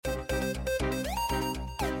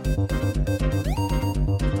Hi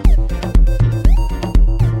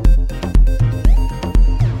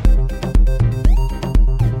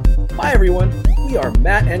everyone, we are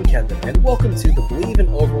Matt and Kevin, and welcome to the Believe in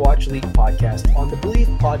Overwatch League podcast on the Believe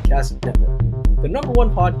Podcast Network, the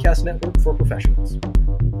 #1 podcast network for professionals.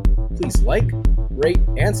 Please like, rate,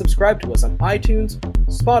 and subscribe to us on iTunes,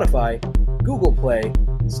 Spotify, Google Play,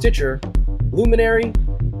 Stitcher, Luminary,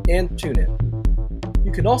 and TuneIn.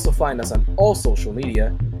 You can also find us on all social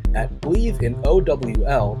media at Believe in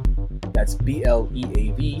OWL, that's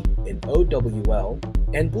BLEAV in OWL,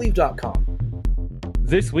 and Believe.com.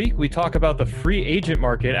 This week, we talk about the free agent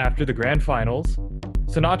market after the grand finals,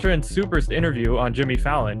 Sinatraa and Super's interview on Jimmy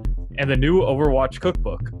Fallon, and the new Overwatch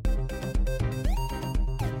cookbook.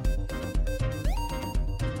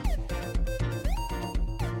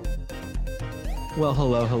 Well,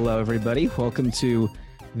 hello, everybody. Welcome to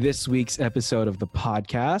this week's episode of the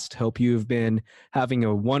podcast. Hope you've been having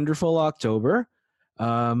a wonderful October.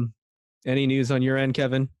 Any news on your end,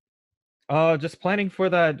 Kevin? Just planning for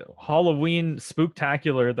that Halloween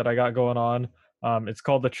spooktacular that I got going on. It's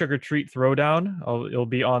called the Trick or Treat Throwdown. It'll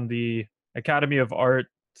be on the Academy of Arts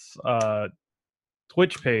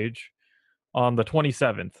Twitch page on the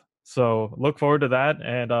 27th. So look forward to that,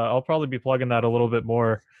 and I'll probably be plugging that a little bit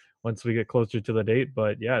more once we get closer to the date.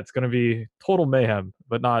 But yeah, it's going to be total mayhem,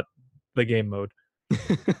 but not the game mode.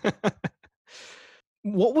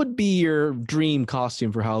 What would be your dream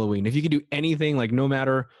costume for Halloween? If you could do anything, like no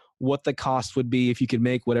matter what the cost would be, if you could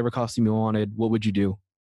make whatever costume you wanted, what would you do?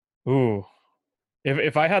 Ooh.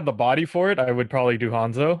 If I had the body for it, I would probably do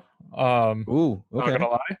Hanzo. Ooh, okay. Not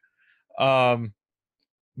gonna lie.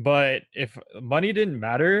 But if money didn't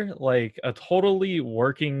matter, like a totally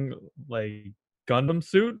working like Gundam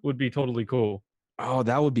suit would be totally cool. Oh,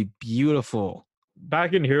 that would be beautiful.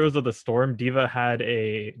 Back in Heroes of the Storm, D.Va had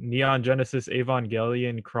a Neon Genesis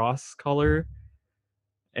Evangelion cross color,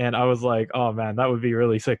 and I was like, oh man, that would be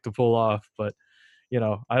really sick to pull off. But you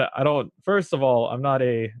know, I don't. First of all, I'm not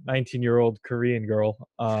a 19-year-old Korean girl,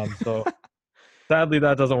 so sadly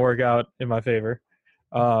that doesn't work out in my favor.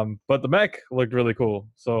 But the mech looked really cool,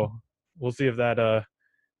 so we'll see if that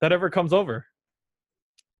ever comes over.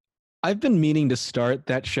 I've been meaning to start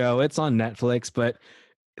that show. It's on Netflix, but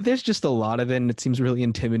there's just a lot of it, and it seems really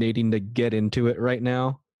intimidating to get into it right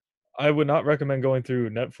now. I would not recommend going through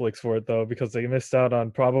Netflix for it though, because they missed out on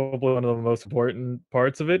probably one of the most important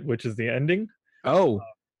parts of it, which is the ending. Oh,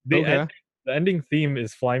 okay. The ending theme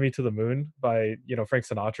is "Fly Me to the Moon" by Frank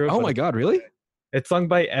Sinatra. Oh my God, really? It's sung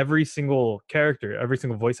by every single character, every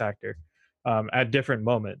single voice actor, at different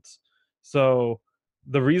moments. So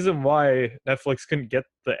the reason why Netflix couldn't get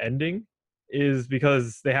the ending is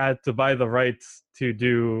because they had to buy the rights to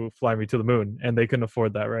do "Fly Me to the Moon," and they couldn't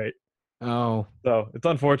afford that right. Oh, So it's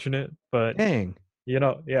unfortunate, but dang.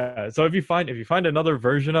 yeah. So if you find another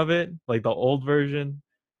version of it, like the old version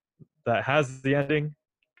that has the ending,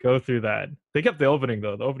 go through that. They kept the opening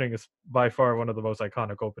though. The opening is by far one of the most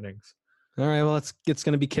iconic openings. All right, well, it's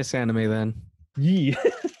going to be Kiss Anime then. Yee.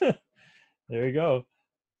 There you go.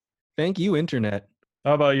 Thank you, Internet.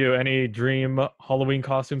 How about you? Any dream Halloween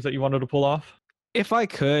costumes that you wanted to pull off? If I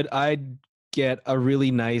could, I'd get a really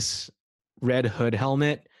nice Red Hood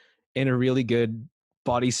helmet and a really good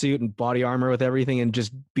bodysuit and body armor with everything, and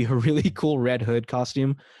just be a really cool Red Hood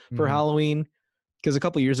costume for Halloween. Because a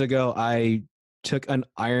couple years ago, I took an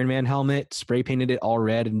Iron Man helmet, spray painted it all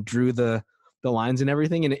red, and drew the lines and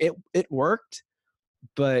everything, and it worked,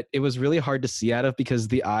 but it was really hard to see out of because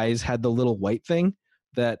the eyes had the little white thing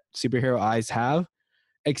that superhero eyes have,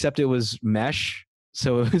 except it was mesh,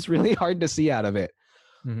 so it was really hard to see out of it.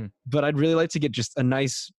 But I'd really like to get just a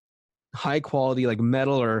nice high quality like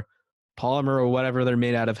metal or polymer or whatever they're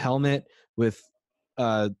made out of helmet with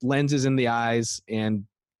lenses in the eyes and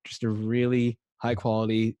just a really high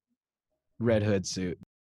quality Red Hood suit.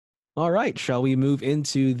 All right, shall we move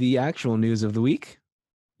into the actual news of the week?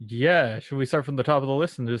 Yeah, should we start from the top of the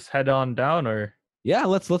list and just head on down, or? Yeah,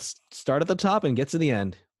 let's start at the top and get to the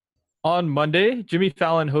end. On Monday, Jimmy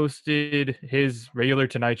Fallon hosted his regular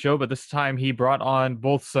Tonight Show, but this time he brought on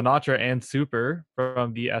both Sinatraa and Super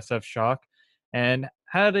from the SF Shock and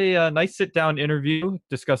had a nice sit-down interview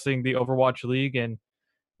discussing the Overwatch League and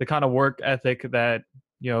the kind of work ethic that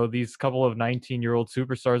these couple of 19-year-old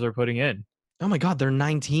superstars are putting in. Oh my God, they're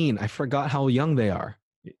 19. I forgot how young they are.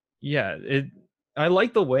 Yeah, I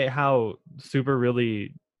like the way how Super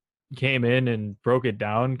really came in and broke it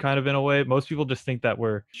down kind of in a way. Most people just think that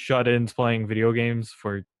we're shut-ins playing video games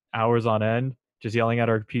for hours on end, just yelling at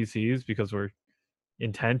our PCs because we're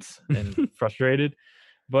intense and frustrated.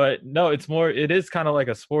 But no, it is kind of like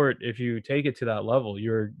a sport if you take it to that level.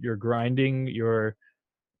 You're grinding, you're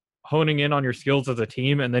honing in on your skills as a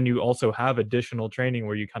team, and then you also have additional training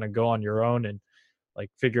where you kind of go on your own and like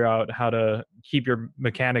figure out how to keep your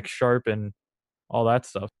mechanics sharp and all that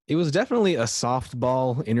stuff. It was definitely a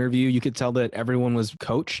softball interview. You could tell that everyone was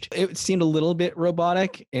coached. It seemed a little bit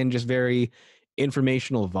robotic and just very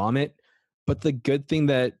informational vomit. But the good thing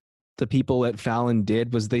that the people at Fallon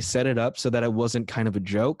did was they set it up so that it wasn't kind of a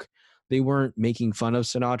joke. They weren't making fun of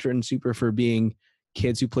Sinatraa and Super for being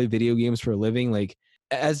kids who play video games for a living. Like,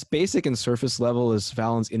 as basic and surface level as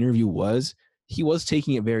Fallon's interview was, he was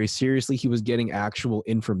taking it very seriously. He was getting actual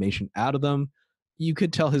information out of them. You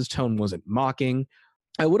could tell his tone wasn't mocking.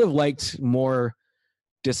 I would have liked more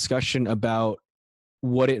discussion about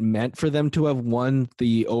what it meant for them to have won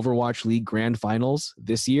the Overwatch League Grand Finals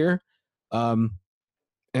this year. And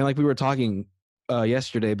like we were talking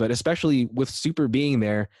yesterday, but especially with Super being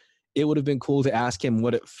there, it would have been cool to ask him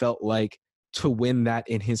what it felt like to win that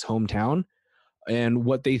in his hometown and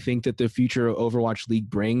what they think that the future of Overwatch League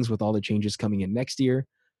brings with all the changes coming in next year.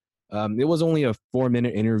 It was only a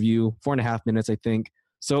 4-minute interview, 4.5 minutes, I think.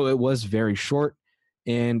 So it was very short.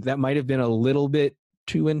 And that might have been a little bit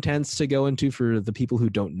too intense to go into for the people who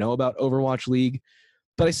don't know about Overwatch League.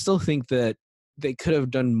 But I still think that they could have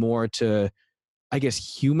done more to, I guess,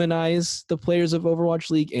 humanize the players of Overwatch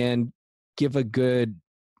League and give a good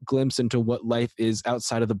glimpse into what life is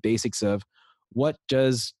outside of the basics of what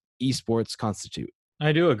does esports constitute.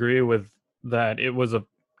 I do agree with that. It was a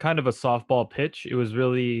kind of a softball pitch. It was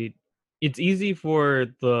really, it's easy for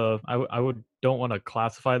the, don't want to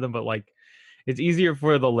classify them, but like, it's easier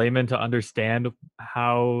for the layman to understand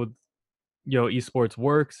how, esports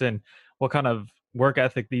works and what kind of work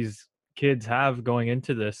ethic these kids have going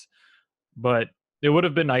into this. But it would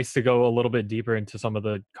have been nice to go a little bit deeper into some of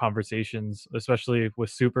the conversations, especially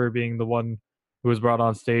with Super being the one who was brought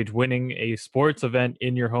on stage. Winning a sports event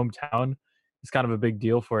in your hometown is kind of a big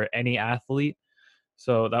deal for any athlete.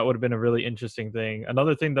 So that would have been a really interesting thing.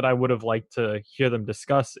 Another thing that I would have liked to hear them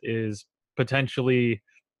discuss is potentially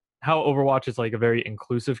how Overwatch is like a very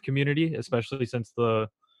inclusive community, especially since the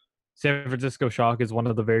San Francisco Shock is one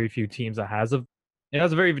of the very few teams that has a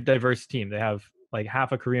very diverse team. They have like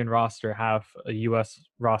half a Korean roster, half a US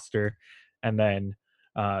roster, and then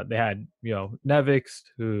they had, Nevix,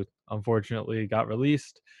 who unfortunately got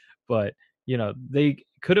released, but they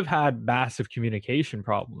could have had massive communication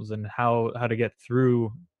problems and how to get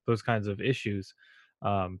through those kinds of issues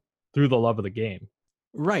through the love of the game.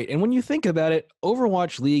 Right. And when you think about it,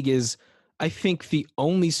 Overwatch League is, I think, the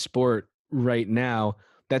only sport right now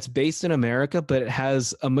that's based in America, but it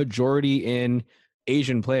has a majority in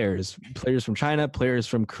Asian players. Players from China, players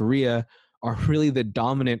from Korea are really the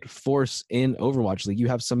dominant force in Overwatch League. You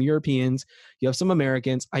have some Europeans, you have some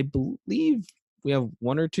Americans. I believe we have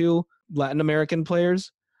 1 or 2 Latin American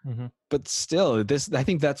players. Mm-hmm. But still, I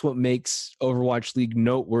think that's what makes Overwatch League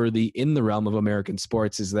noteworthy in the realm of American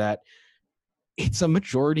sports, is that it's a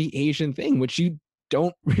majority Asian thing, which you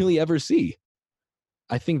don't really ever see.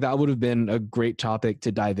 I think that would have been a great topic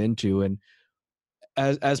to dive into. And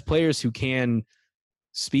as players who can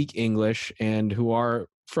speak English and who are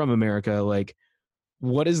from America, like,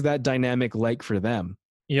 what is that dynamic like for them?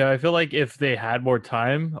 Yeah, I feel like if they had more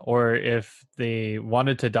time, or if they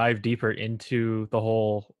wanted to dive deeper into the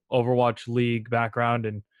whole Overwatch League background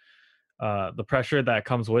and the pressure that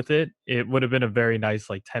comes with it, it would have been a very nice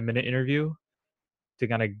like 10-minute interview to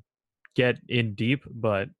kind of get in deep.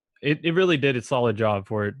 But it really did a solid job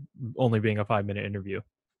for it only being a 5-minute interview.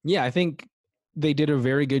 Yeah, I think they did a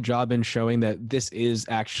very good job in showing that this is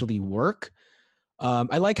actually work.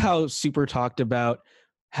 I like how Super talked about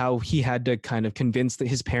how he had to kind of convince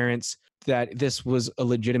his parents that this was a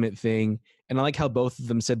legitimate thing. And I like how both of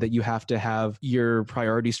them said that you have to have your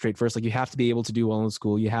priorities straight first. Like, you have to be able to do well in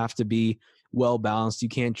school. You have to be well balanced. You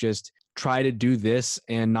can't just try to do this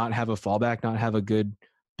and not have a fallback, not have a good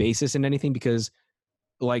basis in anything, because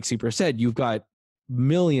like Super said, you've got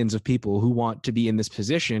millions of people who want to be in this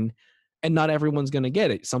position, and not everyone's going to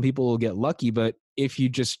get it. Some people will get lucky, but if you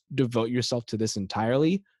just devote yourself to this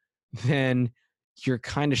entirely, then you're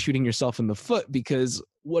kind of shooting yourself in the foot, because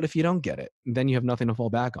what if you don't get it? Then you have nothing to fall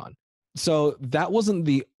back on. So that wasn't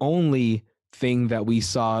the only thing that we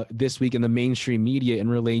saw this week in the mainstream media in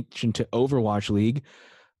relation to Overwatch League.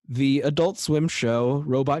 The Adult Swim show,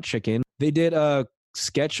 Robot Chicken, they did a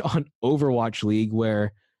sketch on Overwatch League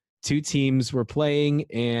where 2 teams were playing,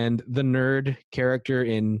 and the nerd character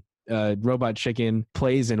in Robot Chicken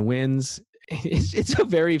plays and wins. It's a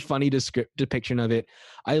very funny depiction of it.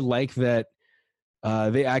 I like that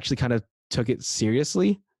they actually kind of took it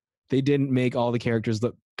seriously. They didn't make all the characters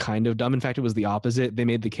look kind of dumb. In fact, it was the opposite. They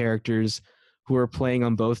made the characters who were playing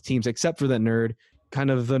on both teams, except for the nerd, kind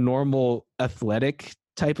of the normal athletic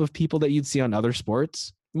type of people that you'd see on other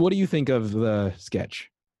sports. What do you think of the sketch?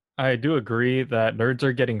 I do agree that nerds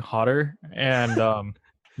are getting hotter, and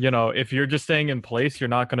if you're just staying in place, you're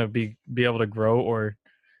not gonna be able to grow or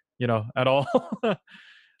at all.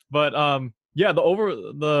 But yeah,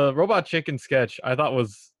 the robot chicken sketch I thought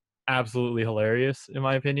was absolutely hilarious in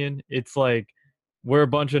my opinion. It's like we're a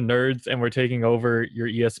bunch of nerds and we're taking over your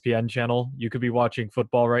ESPN channel. You could be watching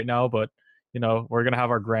football right now, but we're gonna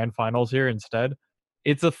have our grand finals here instead.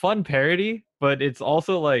 It's a fun parody, but it's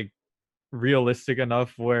also like realistic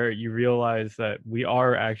enough where you realize that we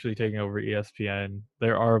are actually taking over ESPN.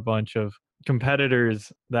 There are a bunch of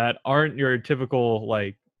competitors that aren't your typical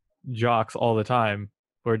like jocks all the time.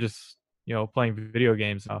 We're just, playing video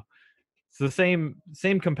games now. It's the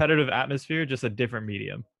same competitive atmosphere, just a different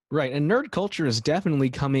medium. Right. And nerd culture is definitely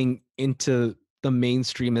coming into the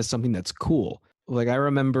mainstream as something that's cool. Like I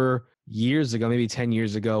remember years ago, maybe 10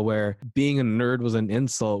 years ago, where being a nerd was an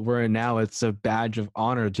insult, where now it's a badge of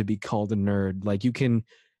honor to be called a nerd. Like you can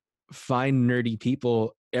find nerdy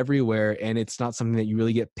people everywhere and it's not something that you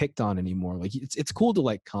really get picked on anymore. Like it's cool to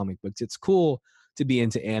like comic books. It's cool to be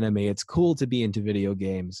into anime. It's cool to be into video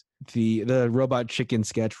games. The robot chicken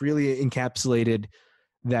sketch really encapsulated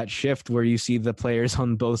that shift where you see the players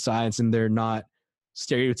on both sides and they're not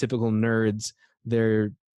stereotypical nerds.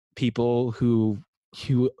 They're people who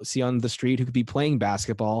you see on the street who could be playing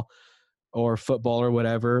basketball or football or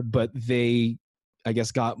whatever, but they, I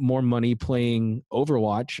guess, got more money playing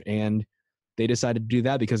Overwatch and they decided to do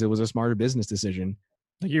that because it was a smarter business decision.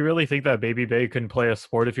 Like, you really think that Baby Bay couldn't play a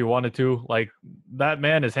sport if he wanted to? Like, that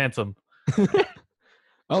man is handsome.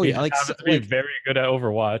 Oh, He yeah. Like, happens to be very good at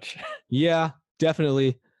Overwatch. Yeah,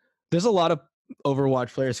 definitely. There's a lot of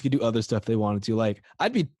Overwatch players who could do other stuff they wanted to. Like,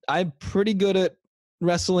 I'm pretty good at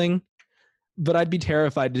wrestling, but I'd be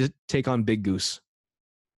terrified to take on Big Goose.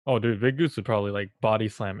 Oh, dude, Big Goose would probably like body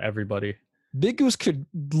slam everybody. Big Goose could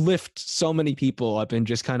lift so many people up and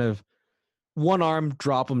just kind of one arm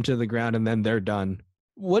drop them to the ground and then they're done.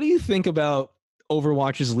 What do you think about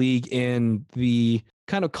Overwatch's league in the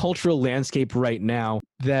kind of cultural landscape right now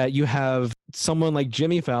that you have someone like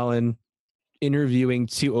Jimmy Fallon interviewing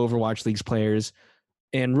two Overwatch League's players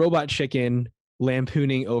and Robot Chicken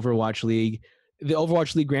lampooning Overwatch League, the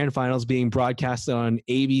Overwatch League Grand Finals being broadcasted on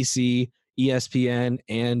ABC, ESPN,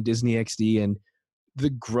 and Disney XD, and the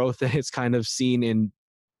growth that it's kind of seen in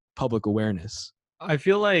public awareness? I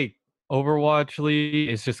feel like Overwatch League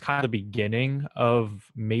is just kind of the beginning of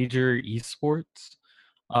major esports.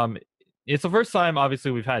 It's the first time,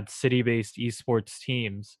 obviously, we've had city-based esports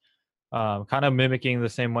teams, kind of mimicking the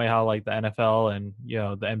same way how like the NFL and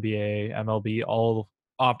the NBA, MLB all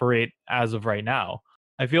operate as of right now.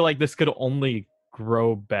 I feel like this could only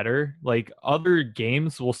grow better. Like other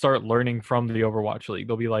games will start learning from the Overwatch League.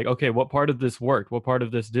 They'll be like, okay, what part of this worked? What part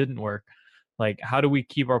of this didn't work? Like, how do we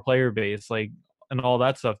keep our player base? Like, and all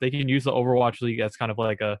that stuff. They can use the Overwatch League as kind of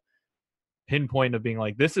like a pinpoint of being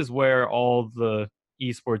like, this is where all the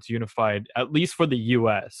esports unified, at least for the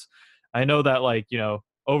US. I know that like,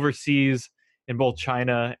 overseas in both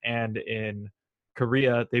China and in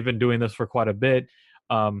Korea, they've been doing this for quite a bit.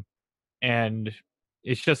 And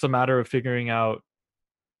it's just a matter of figuring out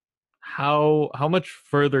how much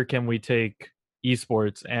further can we take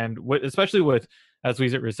esports, and especially with, as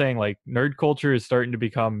we were saying, like nerd culture is starting to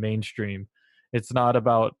become mainstream. It's not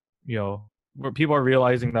about where people are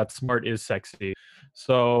realizing that smart is sexy.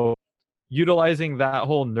 So utilizing that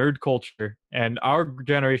whole nerd culture, and our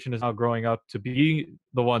generation is now growing up to be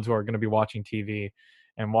the ones who are going to be watching TV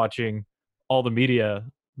and watching all the media.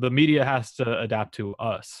 The media has to adapt to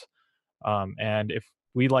us. And if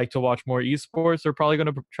we like to watch more esports, they're probably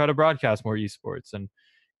going to try to broadcast more esports. And,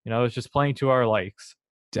 it's just playing to our likes.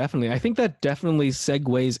 Definitely. I think that definitely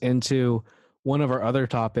segues into one of our other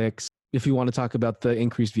topics, if you want to talk about the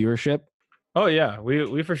increased viewership. Oh, yeah.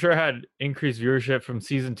 We for sure had increased viewership from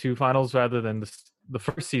season 2 finals rather than the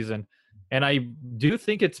first season. And I do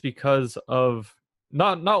think it's because of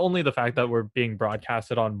not only the fact that we're being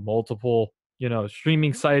broadcasted on multiple,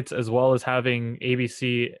 streaming sites, as well as having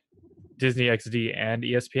ABC, Disney XD, and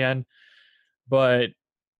ESPN, but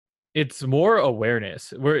it's more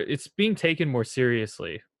awareness where it's being taken more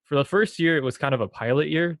seriously. For the first year, it was kind of a pilot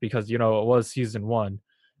year because, it was season 1.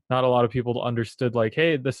 Not a lot of people understood like,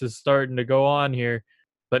 hey, this is starting to go on here.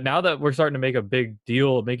 But now that we're starting to make a big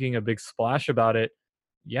deal, making a big splash about it,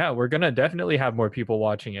 yeah, we're going to definitely have more people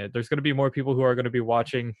watching it. There's going to be more people who are going to be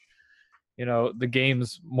watching, the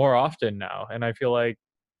games more often now. And I feel like,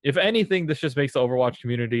 if anything, this just makes the Overwatch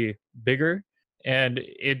community bigger. And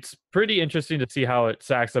it's pretty interesting to see how it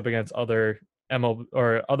stacks up against other ML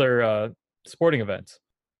or other sporting events.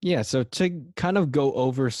 Yeah, so to kind of go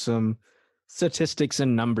over some statistics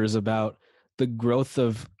and numbers about the growth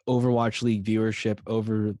of Overwatch League viewership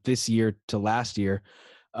over this year to last year,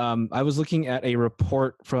 I was looking at a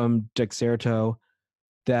report from Dexerto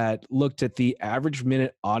that looked at the average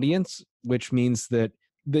minute audience, which means that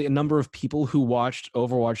the number of people who watched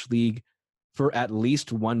Overwatch League for at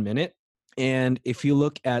least 1 minute. And if you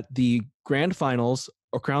look at the grand finals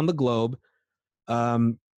around the globe,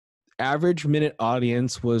 average minute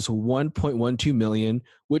audience was 1.12 million,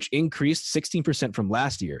 which increased 16% from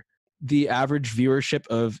last year. The average viewership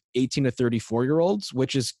of 18 to 34-year-olds,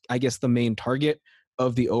 which is, I guess, the main target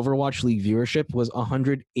of the Overwatch League viewership, was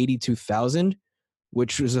 182,000,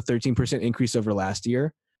 which was a 13% increase over last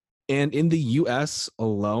year. And in the US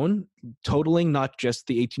alone, totaling not just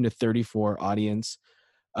the 18 to 34 audience,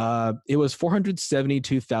 it was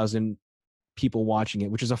 472,000 people watching it,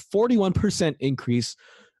 which is a 41% increase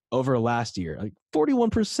over last year. Like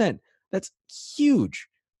 41%. That's huge.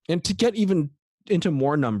 And to get even into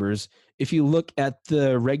more numbers, if you look at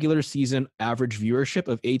the regular season average viewership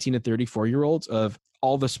of 18 to 34-year-olds of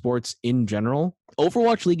all the sports in general,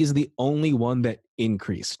 Overwatch League is the only one that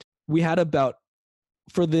increased. We had about,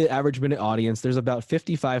 for the average minute audience, there's about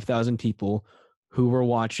 55,000 people who were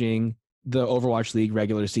watching the Overwatch League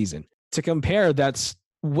regular season. To compare, that's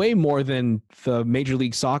way more than the Major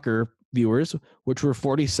League Soccer viewers, which were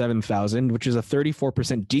 47,000, which is a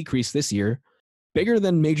 34% decrease this year. Bigger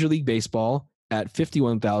than Major League Baseball at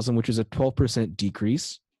 51,000, which is a 12%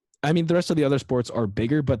 decrease. I mean, the rest of the other sports are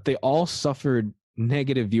bigger, but they all suffered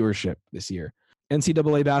negative viewership this year.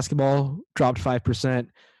 NCAA basketball dropped 5%,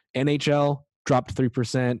 NHL dropped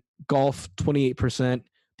 3%, golf 28%,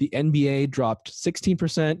 the NBA dropped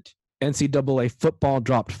 16%, NCAA football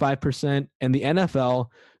dropped 5%, and the NFL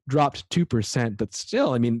dropped 2%. But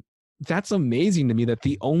still, I mean, that's amazing to me that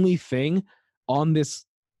the only thing on this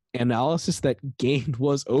analysis that gained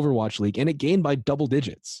was Overwatch League, and it gained by double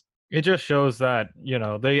digits. It just shows that,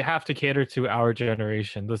 they have to cater to our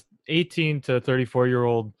generation. This 18 to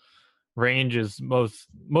 34-year-old range is most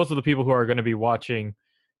of the people who are going to be watching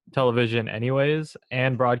television anyways,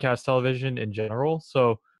 and broadcast television in general.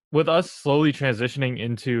 So with us slowly transitioning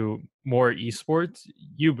into more esports,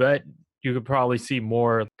 you bet you could probably see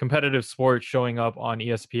more competitive sports showing up on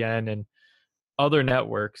ESPN and other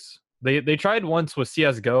networks. They tried once with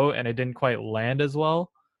CSGO and it didn't quite land as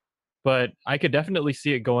well, but I could definitely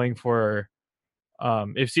see it going for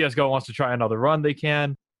if CSGO wants to try another run, they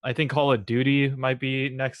can. I think Call of Duty might be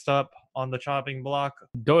next up on the chopping block.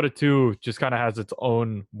 Dota 2 just kind of has its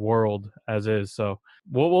own world as is. So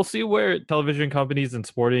we'll see where television companies and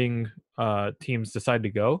sporting teams decide to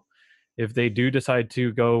go. If they do decide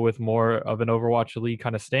to go with more of an Overwatch League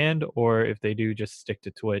kind of stand, or if they do just stick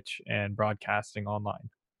to Twitch and broadcasting online.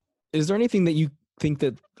 Is there anything that you think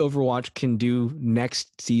that Overwatch can do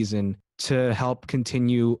next season to help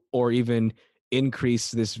continue or even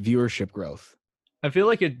increase this viewership growth? I feel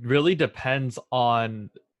like it really depends on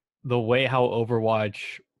the way how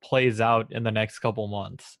Overwatch plays out in the next couple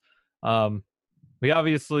months. We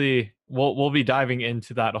obviously we'll be diving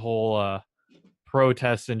into that whole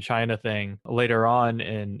protest in China thing later on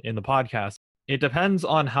in the podcast. It depends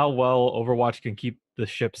on how well Overwatch can keep the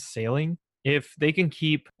ship sailing. If they can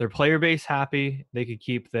keep their player base happy, they could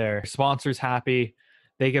keep their sponsors happy,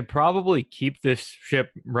 they could probably keep this ship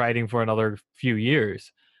riding for another few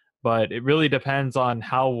years. But it really depends on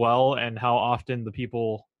how well and how often the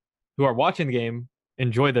people who are watching the game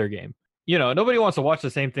enjoy their game. Nobody wants to watch the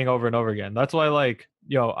same thing over and over again. That's why,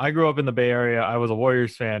 I grew up in the Bay Area. I was a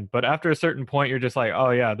Warriors fan, but after a certain point, you're just like, oh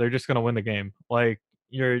yeah, they're just gonna win the game. Like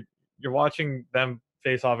you're watching them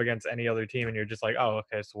face off against any other team, and you're just like, oh,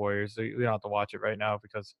 okay, it's the Warriors. So you don't have to watch it right now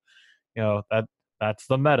because, that's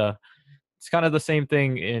the meta. It's kind of the same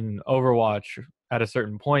thing in Overwatch. At a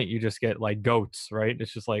certain point, you just get like goats, right?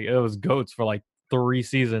 It's just like it was goats for like 3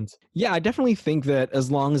 seasons. Yeah, I definitely think that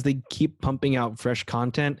as long as they keep pumping out fresh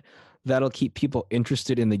content, that'll keep people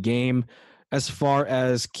interested in the game. As far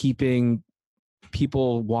as keeping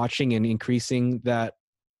people watching and increasing that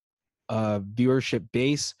viewership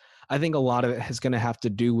base, I think a lot of it is going to have to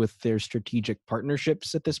do with their strategic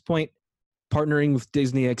partnerships at this point. Partnering with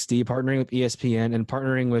Disney XD, partnering with ESPN, and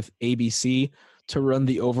partnering with ABC to run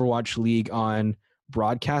the Overwatch League on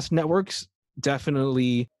broadcast networks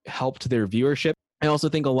definitely helped their viewership. I also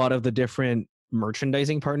think a lot of the different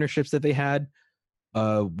merchandising partnerships that they had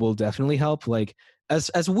will definitely help. Like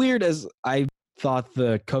as weird as I thought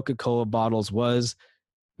the Coca-Cola bottles was,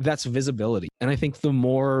 that's visibility. And I think the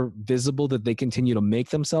more visible that they continue to make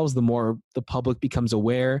themselves, the more the public becomes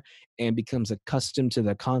aware and becomes accustomed to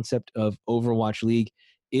the concept of Overwatch League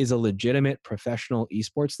is a legitimate professional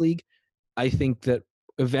esports league, I think that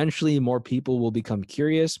eventually more people will become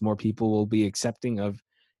curious, more people will be accepting of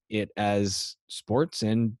it as sports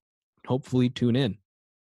and hopefully tune in.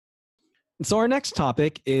 So our next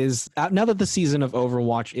topic is, now that the season of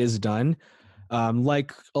Overwatch is done,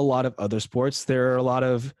 like a lot of other sports, there are a lot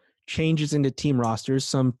of changes into team rosters.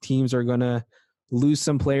 Some teams are going to lose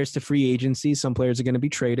some players to free agency. Some players are going to be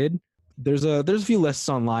traded. There's a few lists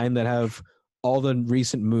online that have all the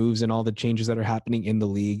recent moves and all the changes that are happening in the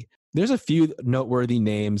league. There's a few noteworthy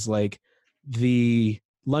names, like the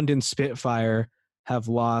London Spitfire have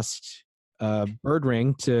lost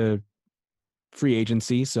Birdring to free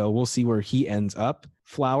agency, so we'll see where he ends up.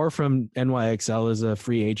 Flower from NYXL is a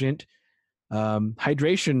free agent.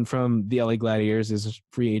 Hydration from the LA Gladiators is a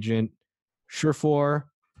free agent. Surefour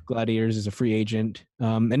Gladiators is a free agent.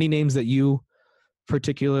 Any names that you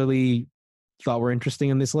particularly thought were interesting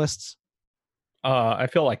in these lists? I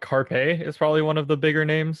feel like Carpe is probably one of the bigger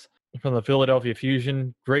names from the Philadelphia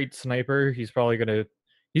Fusion. Great sniper. He's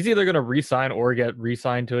either gonna resign or get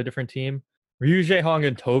re-signed to a different team. Ryu Jae-hong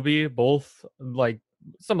and Toby, both like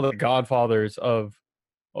some of the godfathers of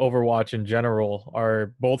Overwatch in general,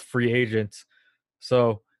 are both free agents.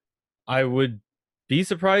 So I would be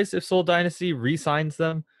surprised if Seoul Dynasty re-signs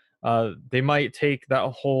them. They might take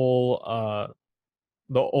that whole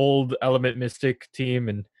the old Element Mystic team,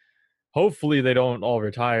 and hopefully they don't all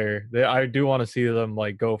retire. I do want to see them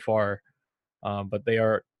like go far, but they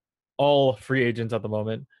are all free agents at the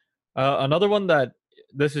moment. Another one that,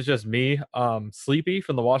 this is just me, Sleepy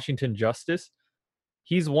from the Washington Justice.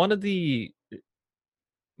 He's one of the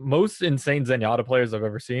most insane Zenyatta players I've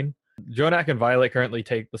ever seen. Jonak and Violet currently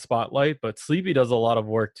take the spotlight, but Sleepy does a lot of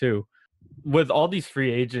work too. With all these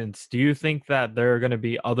free agents, do you think that there are going to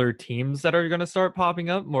be other teams that are going to start popping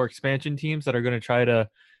up, more expansion teams that are going to try to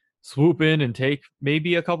swoop in and take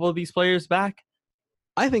maybe a couple of these players back?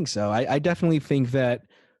 I think so. I definitely think that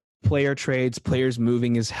player trades, players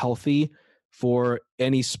moving is healthy for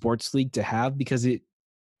any sports league to have, because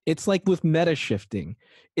it's like with meta shifting.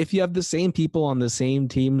 If you have the same people on the same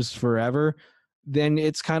teams forever, then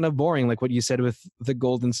it's kind of boring. Like what you said with the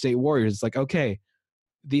Golden State Warriors. It's like, okay,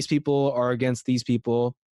 these people are against these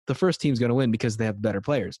people. The first team's going to win because they have better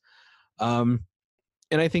players. And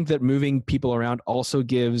I think that moving people around also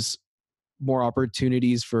gives more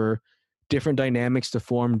opportunities for different dynamics to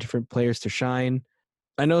form, different players to shine.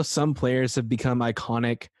 I know some players have become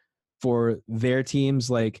iconic for their teams.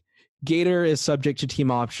 Like Gator is subject to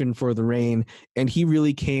team option for the Reign, and he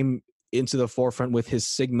really came into the forefront with his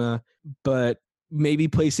Sigma, but maybe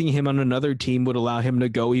placing him on another team would allow him to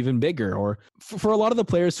go even bigger. Or for a lot of the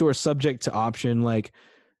players who are subject to option, like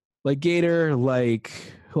Gator, like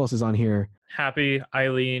who else is on here? Happy,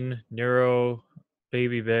 Eileen, Neuro,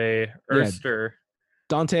 Baby Bay, Erster.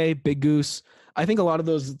 Dante, Big Goose. I think a lot of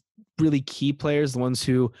those really key players, the ones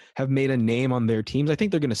who have made a name on their teams, I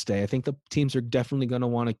think they're going to stay. I think the teams are definitely going to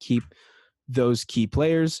want to keep those key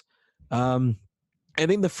players. I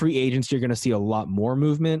think the free agents, you're going to see a lot more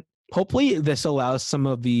movement. Hopefully this allows some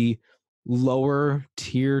of the lower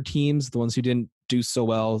tier teams, the ones who didn't do so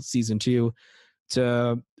well season 2,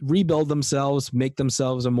 to rebuild themselves, make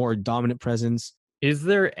themselves a more dominant presence. Is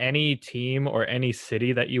there any team or any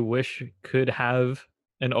city that you wish could have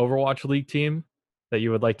an Overwatch League team that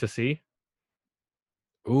you would like to see?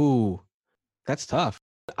 Ooh, that's tough.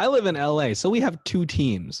 I live in LA, so we have 2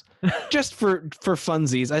 teams. Just for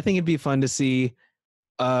funsies, I think it'd be fun to see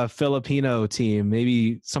a Filipino team,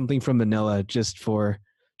 maybe something from Manila, just for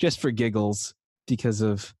giggles, because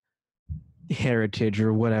of heritage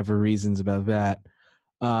or whatever reasons about that.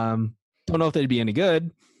 Don't know if they'd be any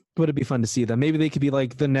good, but it'd be fun to see them. Maybe they could be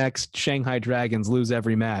like the next Shanghai Dragons, lose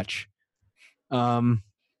every match.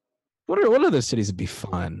 What other cities would be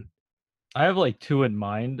fun? I have like 2 in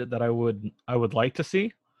mind that I would like to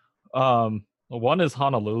see. One is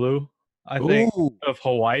Honolulu. I think if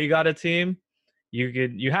Hawaii got a team,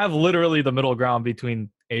 you have literally the middle ground between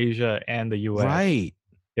Asia and the US. Right.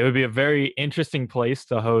 It would be a very interesting place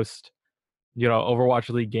to host, Overwatch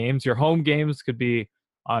League games. Your home games could be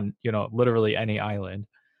on, literally any island.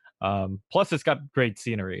 Plus it's got great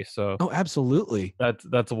scenery. So absolutely.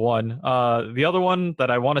 That's one. The other one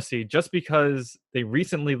that I want to see, just because they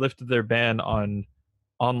recently lifted their ban on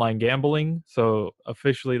online gambling, so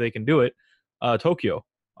officially they can do it. Tokyo.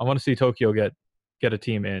 I want to see Tokyo get a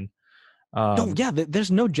team in.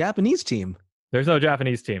 There's no Japanese team. There's no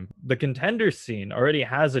Japanese team. The Contenders scene already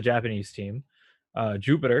has a Japanese team.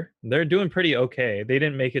 Jupiter, they're doing pretty okay. They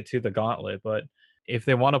didn't make it to the Gauntlet, but if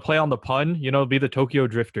they want to play on the pun, be the Tokyo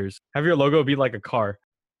Drifters. Have your logo be like a car.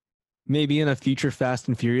 Maybe in a future Fast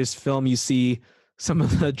and Furious film, you see some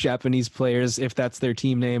of the Japanese players, if that's their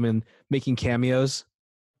team name, and making cameos.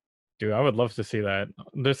 Dude, I would love to see that.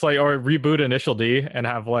 Just like, or reboot Initial D and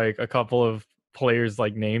have like a couple of players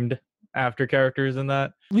like named after characters in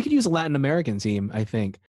that. We could use a Latin American team, I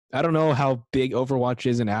think. I don't know how big Overwatch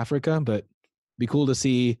is in Africa, but it'd be cool to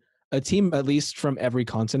see a team at least from every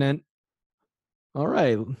continent. All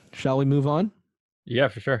right, shall we move on? Yeah,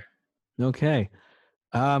 for sure. Okay.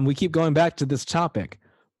 We keep going back to this topic,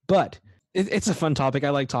 but it's a fun topic. I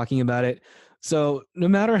like talking about it. So no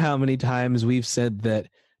matter how many times we've said that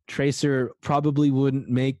Tracer probably wouldn't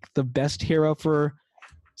make the best hero for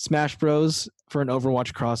Smash Bros. For an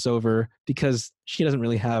Overwatch crossover because she doesn't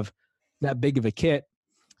really have that big of a kit,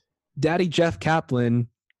 Daddy Jeff Kaplan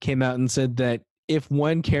came out and said that if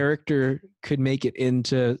one character could make it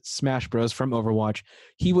into Smash Bros. From Overwatch,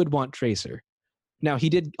 he would want Tracer. Now, he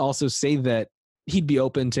did also say that he'd be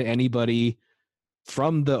open to anybody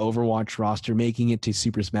from the Overwatch roster making it to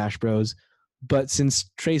Super Smash Bros. But since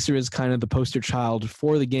Tracer is kind of the poster child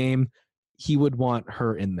for the game, he would want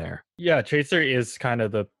her in there. Yeah, Tracer is kind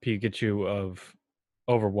of the Pikachu of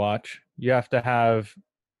Overwatch. You have to have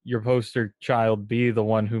your poster child be the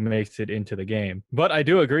one who makes it into the game. But I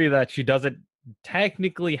do agree that she doesn't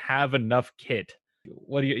technically have enough kit.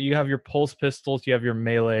 What do you have your pulse pistols, you have your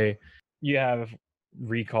melee, you have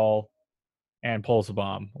recall and pulse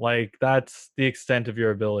bomb. Like that's the extent of your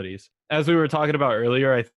abilities. As we were talking about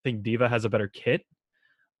earlier, I think D.Va has a better kit.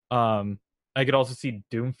 I could also see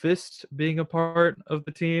Doomfist being a part of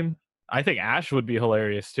the team. I think Ashe would be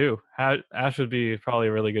hilarious too. Ashe would be probably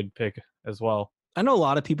a really good pick as well. I know a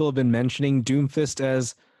lot of people have been mentioning Doomfist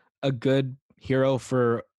as a good hero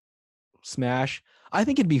for Smash. I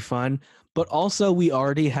think it'd be fun, but also we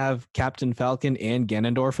already have Captain Falcon and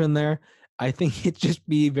Ganondorf in there. I think it'd just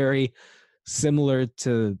be very similar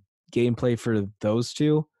to gameplay for those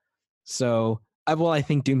two. So, I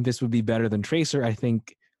think Doomfist would be better than Tracer. I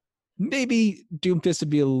think maybe Doomfist would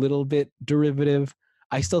be a little bit derivative.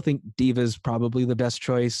 I still think D.Va's probably the best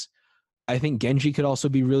choice. I think Genji could also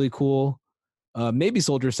be really cool. Maybe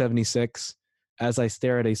Soldier 76, as I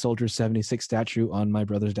stare at a Soldier 76 statue on my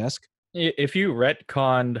brother's desk. If you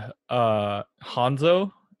retconned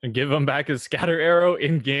Hanzo and give him back his scatter arrow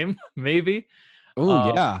in game, maybe.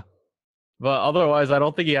 Oh, yeah. But otherwise, I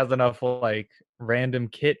don't think he has enough like random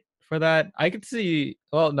kit for that. I could see.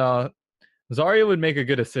 Well, no, Zarya would make a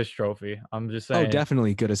good assist trophy. I'm just saying. Oh,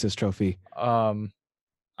 definitely good assist trophy.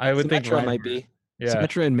 I would think Symmetra might be. Yeah.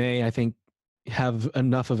 Symmetra and May, I think, have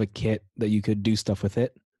enough of a kit that you could do stuff with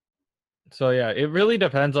it. So yeah, it really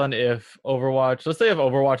depends on if Overwatch. Let's say if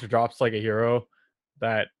Overwatch drops like a hero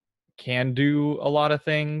that can do a lot of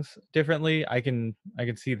things differently, I can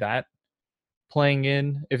see that playing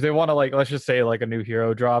in. If they want to, like, let's just say like a new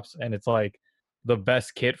hero drops and it's like the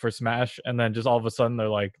best kit for Smash, and then just all of a sudden they're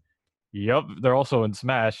like, "Yep, they're also in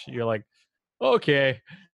Smash." You're like, okay,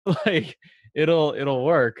 like it'll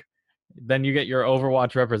work. Then you get your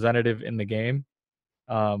Overwatch representative in the game.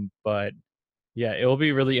 But yeah, it will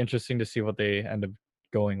be really interesting to see what they end up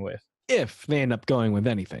going with. If they end up going with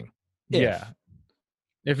anything. Yeah.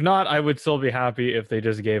 If not, I would still be happy if they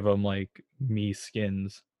just gave them like me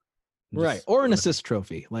skins. Right. Or an assist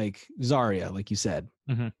trophy, like Zarya, like you said.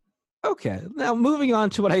 Mm-hmm. Okay. Now moving on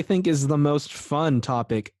to what I think is the most fun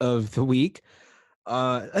topic of the week.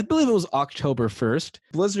 I believe it was October 1st.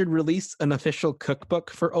 Blizzard released an official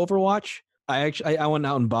cookbook for Overwatch. I went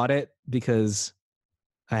out and bought it because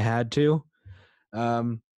I had to.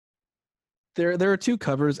 There are two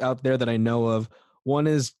covers out there that I know of. One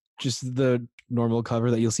is just the normal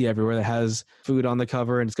cover that you'll see everywhere that has food on the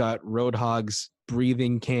cover, and it's got Roadhog's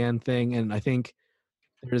breathing can thing, and I think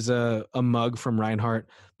there's a mug from Reinhardt.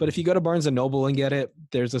 But if you go to Barnes & Noble and get it,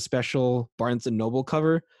 there's a special Barnes & Noble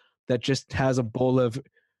cover that just has a bowl of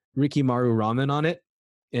Rikimaru ramen on it.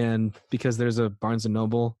 And because there's a Barnes &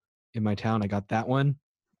 Noble in my town, I got that one.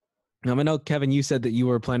 I know, Kevin, you said that you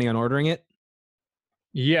were planning on ordering it.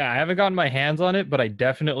 Yeah, I haven't gotten my hands on it, but I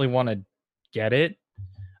definitely want to get it.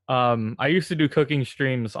 I used to do cooking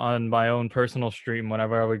streams on my own personal stream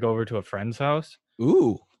whenever I would go over to a friend's house.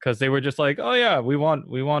 Ooh. Because they were just like, oh yeah, we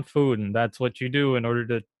want food, and that's what you do in order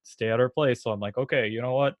to stay at our place. So I'm like, okay, you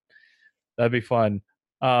know what? That'd be fun.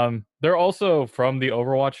 They're also from the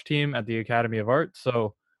Overwatch team at the Academy of Art.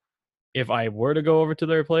 So if I were to go over to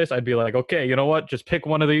their place, I'd be like, okay, you know what? Just pick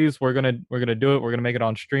one of these. We're gonna do it. We're gonna make it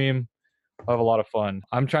on stream. I'll have a lot of fun.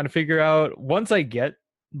 I'm trying to figure out, once I get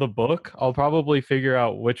the book, I'll probably figure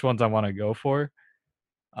out which ones I want to go for.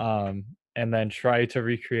 And then try to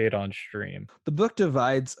recreate on stream. The book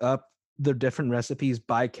divides up the different recipes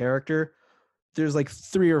by character. There's like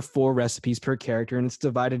 3 or 4 recipes per character, and it's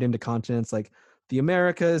divided into continents like the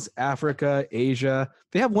Americas, Africa, Asia.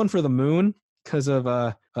 They have one for the moon because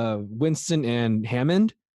of Winston and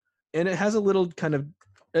Hammond, and it has a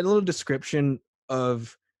little description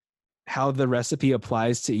of how the recipe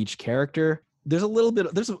applies to each character. There's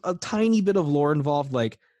a tiny bit of lore involved.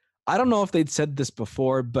 Like, I don't know if they'd said this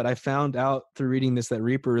before, but I found out through reading this that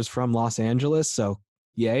Reaper is from Los Angeles, so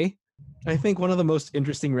yay. I think one of the most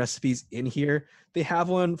interesting recipes in here, they have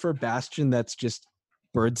one for Bastion that's just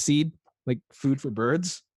bird seed, like food for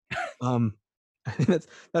birds. I think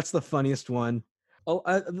that's the funniest one. Oh,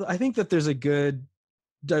 I think that there's a good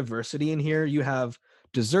diversity in here. You have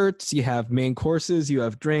desserts, you have main courses, you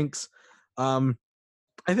have drinks.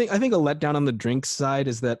 I think a letdown on the drink side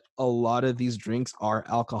is that a lot of these drinks are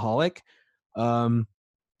alcoholic.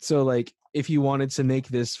 So like if you wanted to make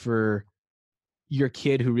this for your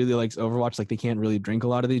kid who really likes Overwatch, like they can't really drink a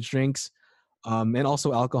lot of these drinks. And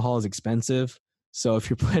also alcohol is expensive. So if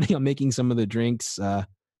you're planning on making some of the drinks,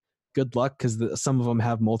 good luck because some of them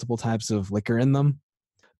have multiple types of liquor in them.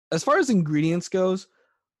 As far as ingredients goes,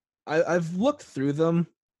 I've looked through them,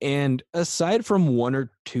 and aside from one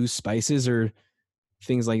or two spices or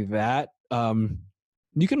things like that,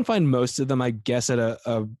 you can find most of them, I guess, at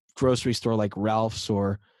a grocery store like Ralph's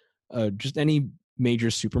or just any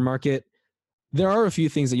major supermarket. There are a few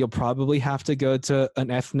things that you'll probably have to go to an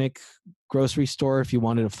ethnic grocery store if you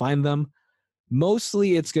wanted to find them.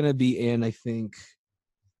 Mostly it's going to be in, I think,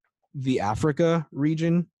 the Africa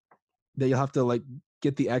region that you'll have to like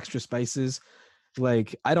get the extra spices.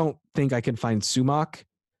 Like, I don't think I can find sumac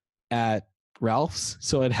at Ralph's,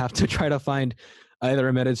 so I'd have to try to find either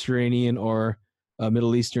a Mediterranean or a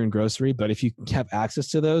Middle Eastern grocery. But if you have access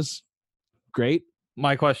to those, great.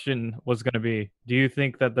 My question was going to be, do you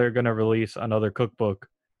think that they're going to release another cookbook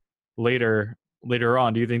later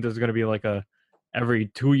on? Do you think there's going to be like a every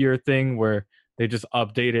 2-year thing where they just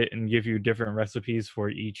update it and give you different recipes for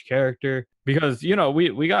each character? Because, you know,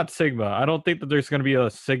 we got Sigma. I don't think that there's going to be a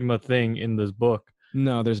Sigma thing in this book.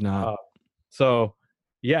 No, there's not. So,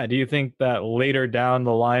 yeah, do you think that later down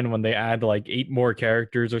the line when they add like 8 more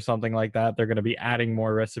characters or something like that, they're going to be adding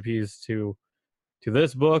more recipes to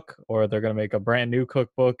this book, or they're going to make a brand new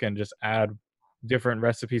cookbook and just add different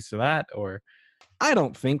recipes to that? Or I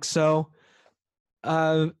don't think so.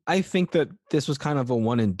 I think that this was kind of a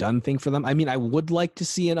one and done thing for them. I mean, I would like to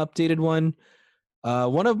see an updated one.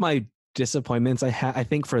 One of my disappointments I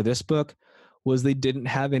think for this book was they didn't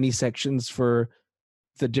have any sections for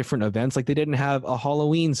the different events. Like they didn't have a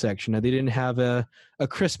Halloween section, or they didn't have a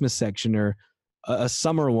Christmas section, or a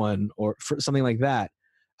summer one, or for something like that.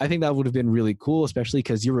 I think that would have been really cool, especially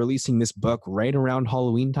because you're releasing this book right around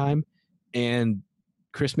Halloween time, and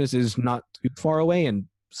Christmas is not too far away, and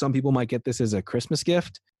some people might get this as a Christmas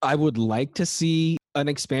gift. I would like to see an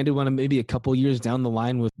expanded one, maybe a couple years down the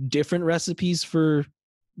line, with different recipes for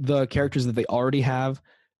the characters that they already have,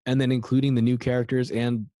 and then including the new characters,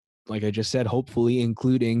 and like I just said, hopefully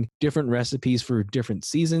including different recipes for different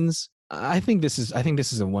seasons. I think this is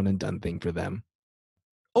a one and done thing for them.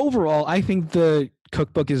 Overall, I think the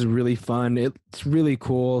cookbook is really fun. It's really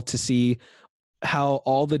cool to see how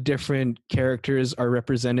all the different characters are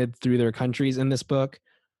represented through their countries in this book.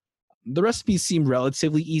 The recipes seem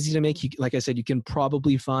relatively easy to make. Like I said, you can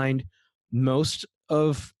probably find most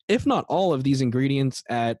of, if not all of these ingredients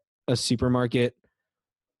at a supermarket.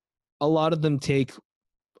 A lot of them take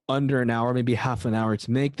under an hour, maybe half an hour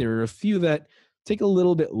to make. There are a few that take a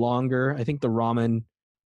little bit longer. I think the ramen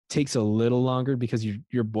takes a little longer because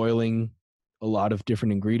you're boiling a lot of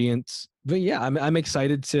different ingredients. But yeah, I'm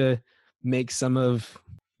excited to make some of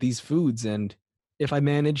these foods, and if I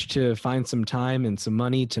manage to find some time and some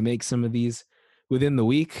money to make some of these within the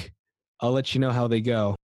week, I'll let you know how they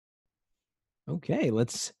go. Okay,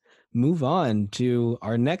 let's move on to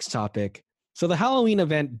our next topic. So the Halloween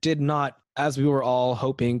event did not, as we were all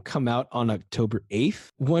hoping, come out on October 8th.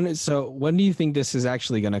 When do you think this is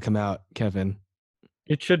actually going to come out, Kevin?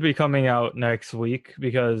 it should be coming out next week,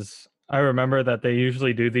 because I remember that they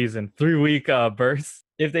usually do these in 3-week bursts.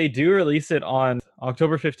 If they do release it on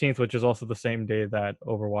October 15th, which is also the same day that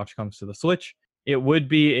Overwatch comes to the Switch, it would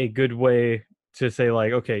be a good way to say,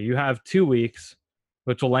 like, okay, you have 2 weeks,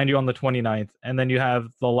 which will land you on the 29th, and then you have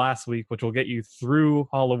the last week, which will get you through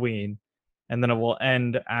Halloween, and then it will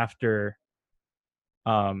end after,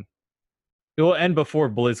 it will end before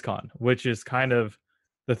BlizzCon, which is kind of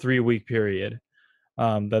the 3-week period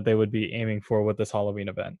that they would be aiming for with this Halloween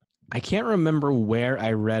event. I can't remember where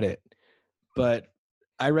I read it, but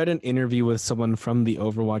I read an interview with someone from the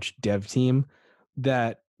Overwatch dev team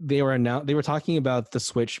that they were talking about the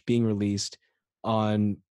Switch being released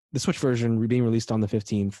on the Switch version being released on the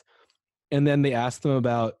 15th. And then they asked them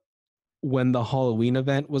about when the Halloween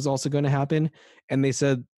event was also going to happen. And they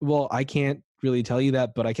said, well, I can't really tell you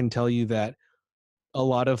that, but I can tell you that a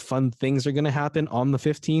lot of fun things are going to happen on the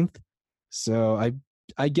 15th. So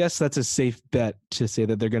I guess that's a safe bet to say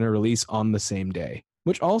that they're going to release on the same day,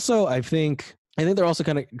 which also I think they're also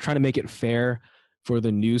kind of trying to make it fair for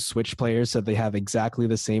the new Switch players so they have exactly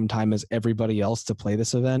the same time as everybody else to play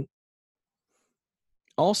this event.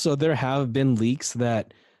 Also, there have been leaks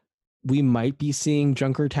that we might be seeing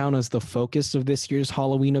Junkertown as the focus of this year's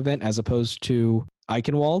Halloween event as opposed to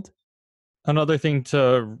Eichenwald. Another thing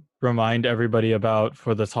to remind everybody about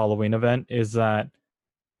for this Halloween event is that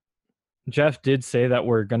Jeff did say that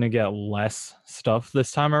we're going to get less stuff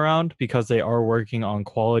this time around because they are working on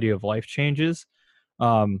quality of life changes.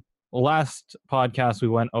 Last podcast, we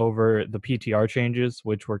went over the PTR changes,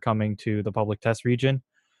 which were coming to the public test region.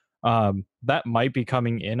 That might be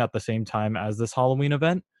coming in at the same time as this Halloween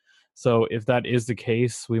event. So if that is the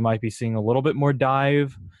case, we might be seeing a little bit more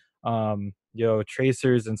dive.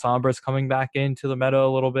 Tracers and Sombras coming back into the meta a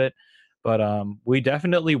little bit. But we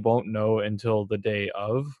definitely won't know until the day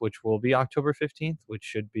of, which will be October 15th, which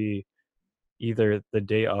should be either the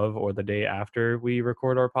day of or the day after we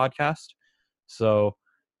record our podcast. So,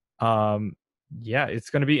 it's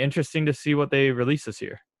going to be interesting to see what they release this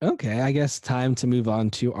year. Okay, I guess time to move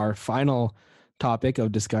on to our final topic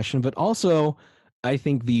of discussion, but also I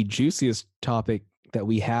think the juiciest topic that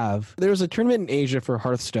we have. There was a tournament in Asia for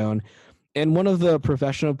Hearthstone, and one of the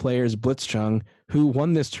professional players, Blitzchung, who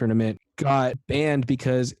won this tournament, got banned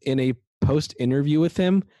because in a post interview with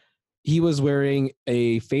him, he was wearing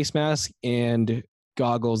a face mask and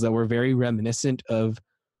goggles that were very reminiscent of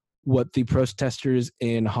what the protesters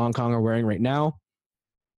in Hong Kong are wearing right now.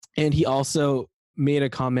 And he also made a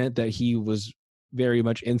comment that he was very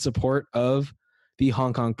much in support of the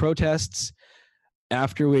Hong Kong protests,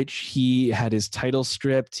 after which he had his title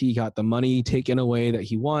stripped. He got the money taken away that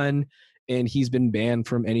he won, and he's been banned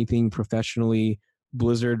from anything professionally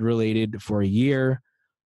Blizzard related for a year.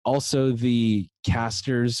 Also, the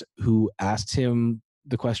casters who asked him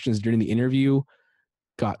the questions during the interview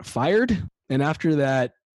got fired. And after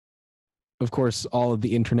that, of course, all of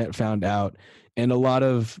the internet found out, and a lot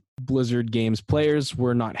of Blizzard Games players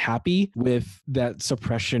were not happy with that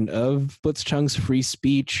suppression of Blitzchung's free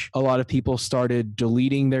speech. A lot of people started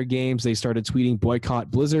deleting their games. They started tweeting boycott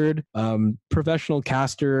Blizzard. Professional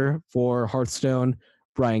caster for Hearthstone,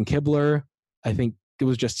 Brian Kibler, I think it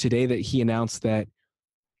was just today that he announced that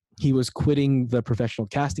he was quitting the professional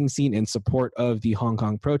casting scene in support of the Hong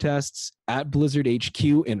Kong protests. At Blizzard HQ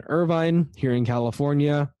in Irvine, here in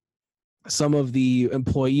California, some of the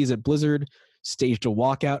employees at Blizzard staged a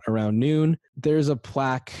walkout around noon. There's a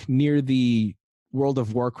plaque near the World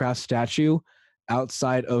of Warcraft statue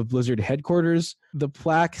outside of Blizzard headquarters. The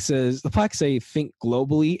plaque say think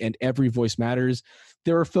globally and every voice matters.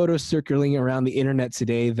 There were photos circulating around the internet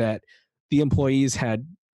today that the employees had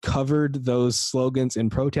covered those slogans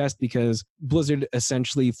in protest because Blizzard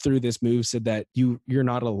essentially through this move said that you're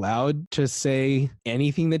not allowed to say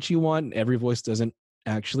anything that you want. Every voice doesn't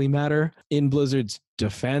actually matter. In Blizzard's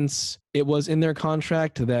defense, it was in their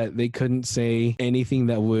contract that they couldn't say anything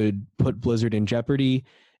that would put Blizzard in jeopardy.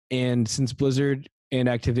 And since Blizzard and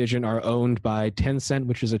Activision are owned by Tencent,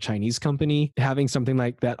 which is a Chinese company, having something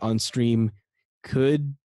like that on stream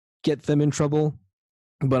could get them in trouble.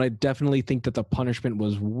 But I definitely think that the punishment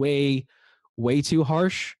was way, way too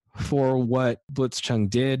harsh for what Blitzchung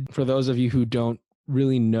did. For those of you who don't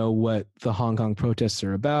really know what the Hong Kong protests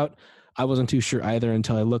are about, I wasn't too sure either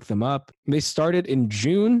until I looked them up. They started in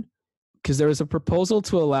June because there was a proposal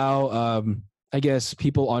to allow,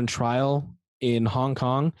 people on trial in Hong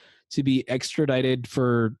Kong to be extradited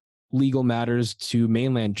for legal matters to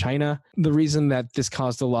mainland China. The reason that this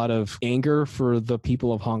caused a lot of anger for the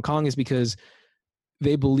people of Hong Kong is because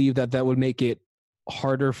they believe that would make it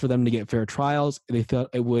harder for them to get fair trials. They thought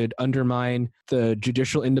it would undermine the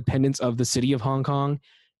judicial independence of the city of Hong Kong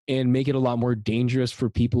and make it a lot more dangerous for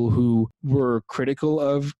people who were critical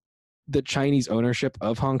of the Chinese ownership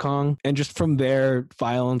of Hong Kong. And just from there,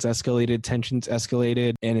 violence escalated, tensions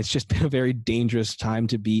escalated, and it's just been a very dangerous time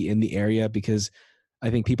to be in the area because I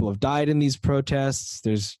think people have died in these protests.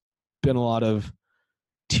 There's been a lot of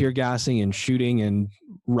tear gassing and shooting and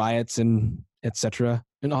riots and etc.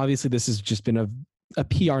 And obviously this has just been a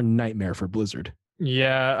PR nightmare for Blizzard.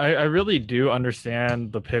 Yeah, I really do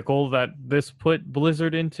understand the pickle that this put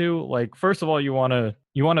Blizzard into. Like, first of all, you want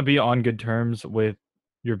to be on good terms with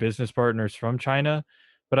your business partners from China,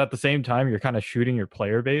 but at the same time, you're kind of shooting your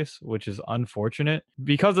player base, which is unfortunate.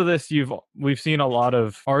 Because of this, we've seen a lot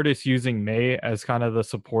of artists using May as kind of the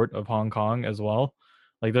support of Hong Kong as well.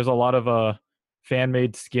 Like, there's a lot of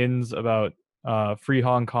fan-made skins about Free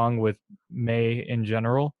Hong Kong with May in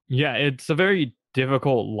general. Yeah, it's a very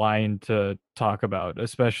difficult line to talk about,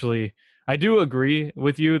 especially I do agree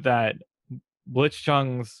with you that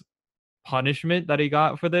Blitzchung's punishment that he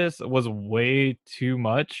got for this was way too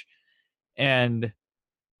much. And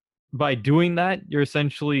by doing that, you're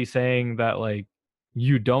essentially saying that like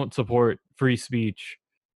you don't support free speech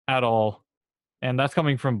at all. And that's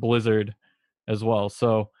coming from Blizzard as well.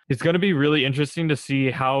 So it's going to be really interesting to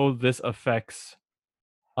see how this affects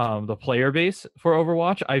the player base for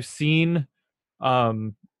Overwatch. I've seen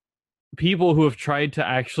um, people who have tried to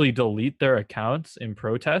actually delete their accounts in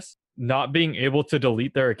protest, not being able to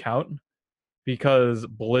delete their account because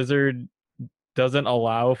Blizzard doesn't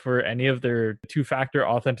allow for any of their two-factor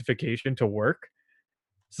authentication to work.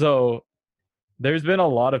 So there's been a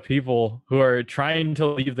lot of people who are trying to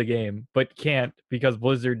leave the game but can't because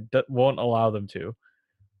Blizzard won't allow them to.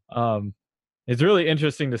 It's really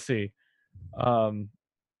interesting to see.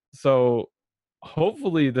 So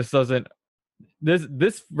hopefully this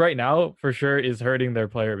right now for sure is hurting their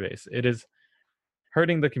player base. It is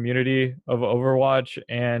hurting the community of Overwatch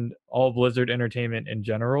and all Blizzard entertainment in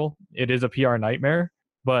general. It is a PR nightmare,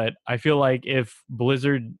 but I feel like if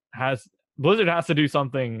Blizzard has to do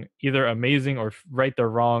something either amazing or right their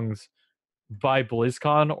wrongs by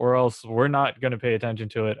BlizzCon, or else we're not going to pay attention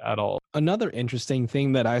to it at all. Another interesting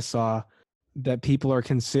thing that I saw that people are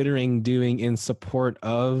considering doing in support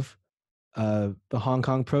of the Hong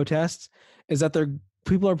Kong protests is that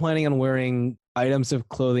people are planning on wearing items of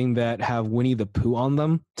clothing that have Winnie the Pooh on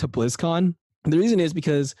them to BlizzCon. The reason is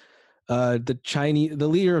because the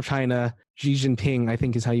leader of China, Xi Jinping, I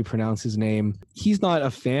think is how you pronounce his name, he's not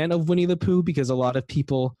a fan of Winnie the Pooh because a lot of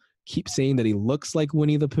people keep saying that he looks like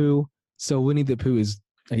Winnie the Pooh. So Winnie the Pooh is,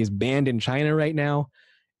 I guess, banned in China right now.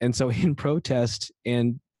 And so in protest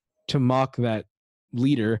and to mock that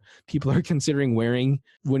leader, people are considering wearing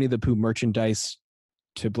Winnie the Pooh merchandise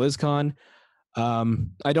to BlizzCon.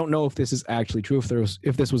 I don't know if this is actually true,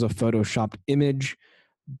 if this was a photoshopped image,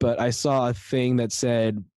 but I saw a thing that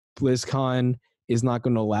said BlizzCon is not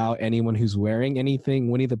going to allow anyone who's wearing anything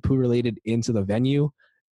Winnie the Pooh related into the venue,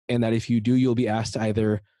 and that if you do, you'll be asked to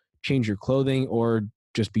either change your clothing or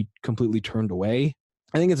just be completely turned away.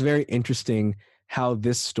 I think it's very interesting how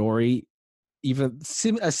this story, even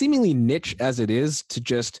as seemingly niche as it is to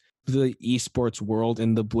just the esports world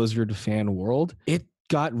and the Blizzard fan world, it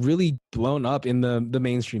got really blown up in the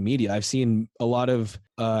mainstream media. I've seen a lot of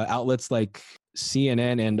outlets like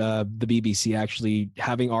CNN and the BBC actually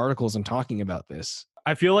having articles and talking about this.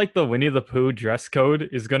 I feel like the Winnie the Pooh dress code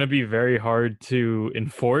is going to be very hard to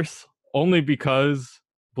enforce, only because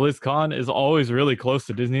BlizzCon is always really close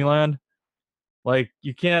to Disneyland. Like,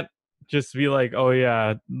 you can't just be like, oh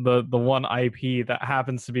yeah, the one IP that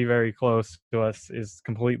happens to be very close to us is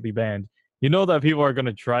completely banned. You know that people are going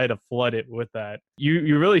to try to flood it with that.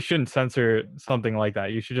 You really shouldn't censor something like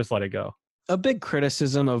that. You should just let it go. A big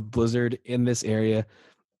criticism of Blizzard in this area,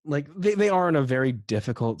 like they are in a very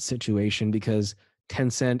difficult situation because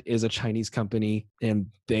Tencent is a Chinese company and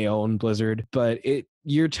they own Blizzard, but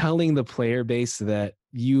you're telling the player base that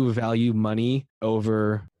you value money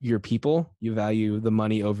over your people. You value the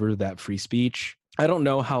money over that free speech. I don't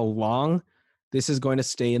know how long this is going to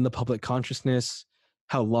stay in the public consciousness,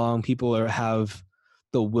 how long people have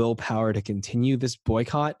the willpower to continue this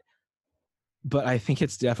boycott, but I think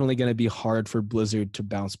it's definitely going to be hard for Blizzard to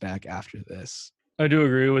bounce back after this. I do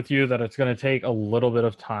agree with you that it's going to take a little bit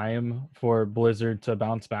of time for Blizzard to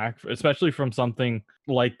bounce back, especially from something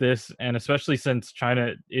like this. And especially since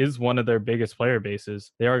China is one of their biggest player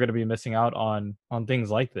bases, they are going to be missing out on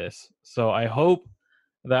things like this. So I hope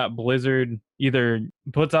that Blizzard either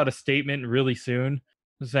puts out a statement really soon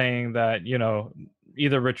saying that,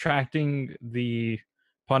 either retracting the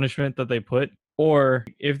punishment that they put, or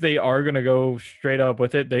if they are going to go straight up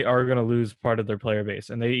with it, they are going to lose part of their player base.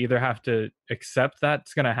 And they either have to accept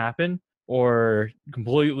that's going to happen or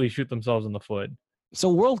completely shoot themselves in the foot. So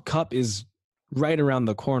World Cup is right around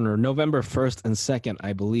the corner, November 1st and 2nd,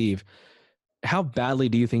 I believe. How badly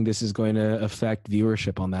do you think this is going to affect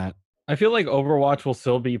viewership on that? I feel like Overwatch will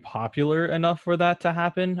still be popular enough for that to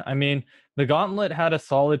happen. I mean, the Gauntlet had a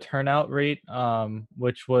solid turnout rate,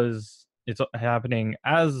 which it's happening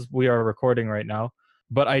as we are recording right now.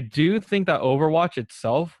 But I do think that Overwatch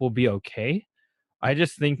itself will be okay. I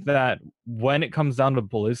just think that when it comes down to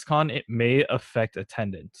BlizzCon, it may affect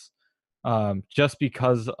attendance. Just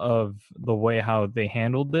because of the way how they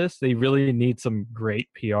handled this. They really need some great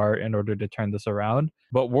PR in order to turn this around.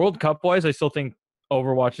 But World Cup-wise, I still think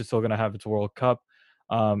Overwatch is still going to have its World Cup.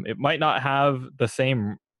 It might not have the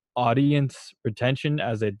same audience retention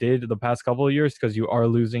as it did the past couple of years because you are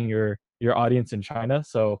losing your audience in China.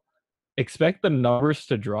 So expect the numbers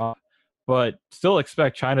to drop, but still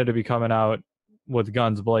expect China to be coming out with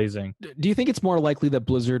guns blazing. Do you think it's more likely that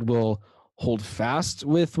Blizzard will hold fast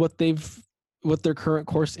with what their current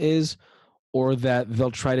course is, or that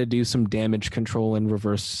they'll try to do some damage control and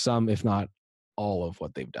reverse some, if not all, of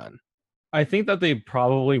what they've done? I think that they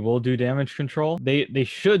probably will do damage control. They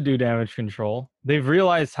should do damage control. They've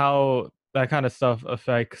realized how that kind of stuff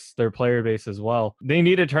affects their player base as well. They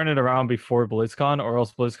need to turn it around before BlizzCon, or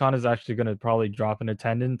else BlizzCon is actually going to probably drop in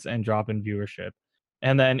attendance and drop in viewership.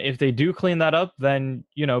 And then if they do clean that up, then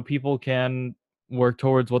people can work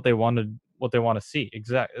towards what they want to see.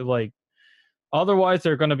 Exactly. Like otherwise,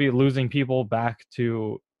 they're going to be losing people back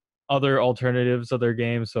to other alternatives of their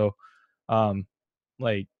game. So,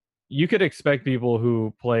 like you could expect people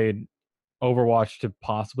who played Overwatch to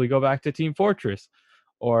possibly go back to Team Fortress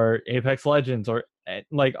or Apex Legends or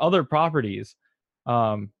like other properties.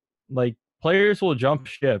 Like players will jump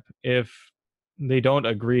ship if they don't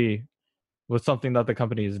agree with something that the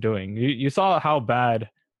company is doing. You saw how bad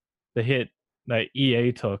the hit that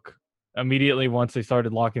EA took immediately once they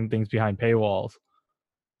started locking things behind paywalls.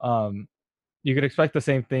 You could expect the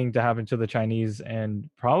same thing to happen to the Chinese and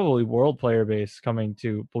probably world player base coming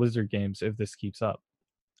to Blizzard games if this keeps up.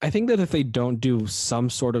 I think that if they don't do some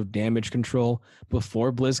sort of damage control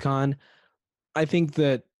before BlizzCon, I think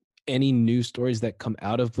that any news stories that come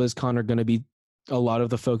out of BlizzCon are going to be, a lot of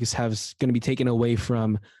the focus has going to be taken away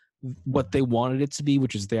from what they wanted it to be,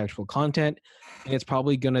 which is the actual content. And it's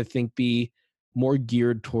probably going to be more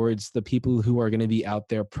geared towards the people who are going to be out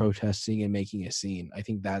there protesting and making a scene. I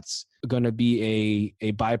think that's going to be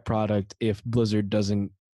a byproduct if Blizzard doesn't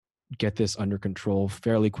get this under control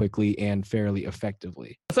fairly quickly and fairly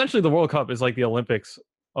effectively. Essentially, the World Cup is like the Olympics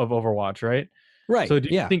of Overwatch, right? Right. So do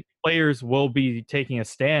you think players will be taking a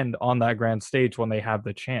stand on that grand stage when they have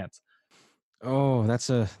the chance? Oh, that's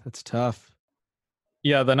tough.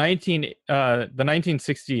 Yeah, the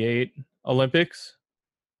 1968 Olympics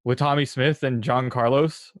with Tommy Smith and John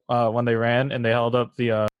Carlos when they ran and they held up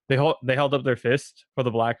the they held up their fist for the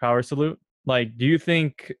Black Power salute. Like, do you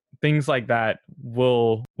think things like that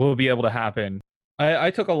will be able to happen? I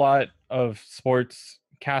took a lot of sports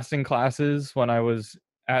casting classes when I was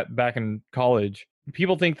back in college.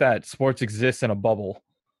 People think that sports exists in a bubble,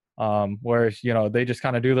 where they just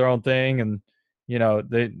kind of do their own thing and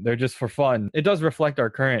they're just for fun. It does reflect our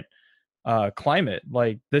current climate.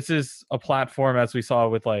 Like this is a platform, as we saw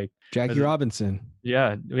with like Jackie Robinson.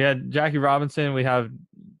 Yeah, we had Jackie Robinson. We have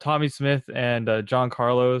Tommy Smith and John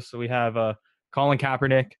Carlos. We have Colin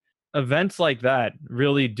Kaepernick. Events like that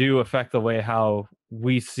really do affect the way how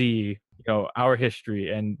we see our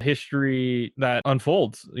history and history that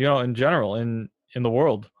unfolds in general in the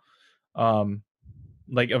world.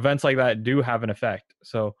 Like events like that do have an effect.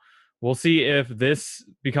 So we'll see if this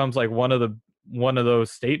becomes like one of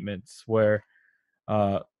those statements where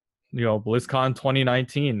BlizzCon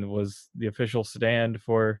 2019 was the official stand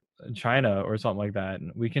for China or something like that,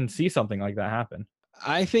 and we can see something like that happen.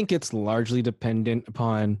 I think it's largely dependent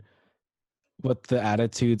upon what the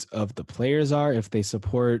attitudes of the players are, if they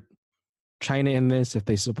support China in this, if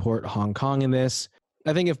they support Hong Kong in this.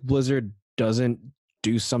 I think if Blizzard doesn't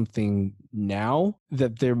do something now,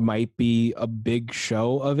 that there might be a big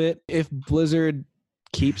show of it. If Blizzard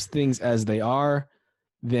keeps things as they are,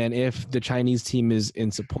 then if the Chinese team is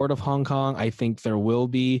in support of Hong Kong, I think there will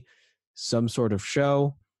be some sort of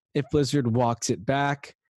show. If Blizzard walks it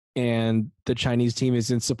back and the Chinese team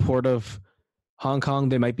is in support of Hong Kong,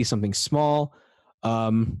 there might be something small.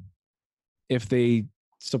 If they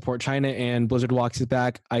support China and Blizzard walks it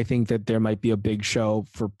back, I think that there might be a big show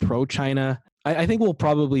for pro-China. I think we'll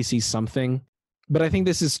probably see something, but I think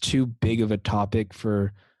this is too big of a topic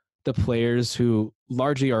for the players who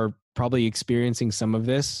largely are probably experiencing some of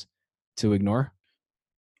this to ignore.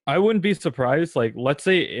 I wouldn't be surprised. Like, let's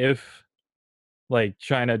say if like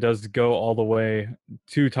China does go all the way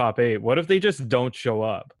to top 8, what if they just don't show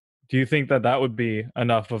up? Do you think that would be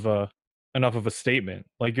enough of a statement?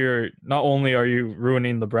 Like, you're not only are you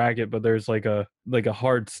ruining the bracket, but there's like a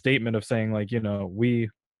hard statement of saying like,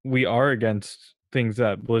 we are against things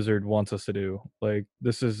that Blizzard wants us to do. Like,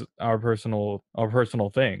 this is our personal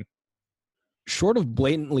thing. Short of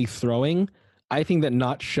blatantly throwing, I think that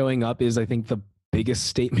not showing up is, I think, the biggest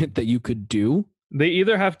statement that you could do. They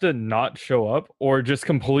either have to not show up or just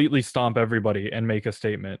completely stomp everybody and make a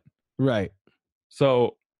statement. Right.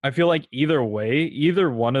 So I feel like either way,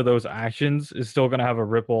 either one of those actions is still going to have a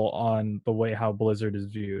ripple on the way how Blizzard is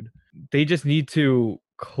viewed. They just need to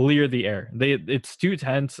clear the air. It's too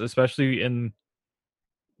tense, especially in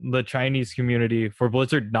the Chinese community for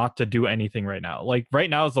Blizzard not to do anything right now. Like right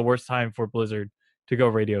now is the worst time for Blizzard to go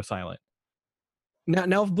radio silent.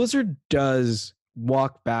 Now, if Blizzard does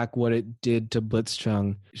walk back what it did to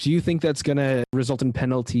Blitzchung, do you think that's going to result in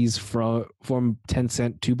penalties from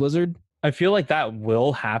Tencent to Blizzard? I feel like that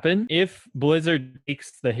will happen. If Blizzard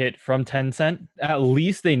takes the hit from Tencent, at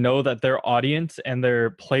least they know that their audience and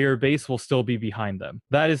their player base will still be behind them.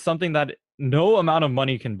 That is something that no amount of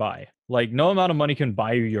money can buy. Like, no amount of money can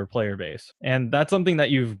buy you your player base. And that's something that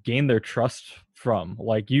you've gained their trust from.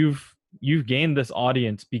 Like, you've gained this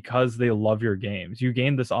audience because they love your games. You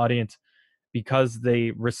gained this audience because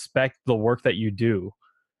they respect the work that you do.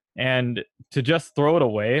 And to just throw it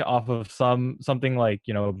away off of something like,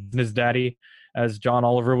 business daddy, as John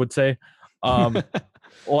Oliver would say, like,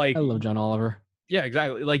 I love John Oliver. Yeah,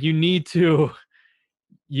 exactly. Like, you need to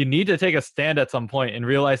take a stand at some point and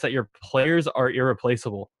realize that your players are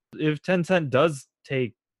irreplaceable. If Tencent does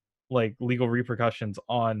take like legal repercussions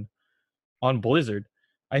on Blizzard,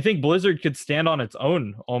 I think Blizzard could stand on its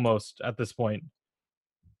own almost at this point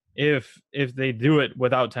if they do it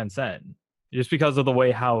without Tencent, just because of the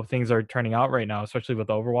way how things are turning out right now, especially with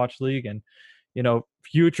the Overwatch League and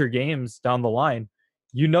future games down the line.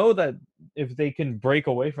 That if they can break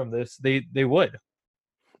away from this, they would.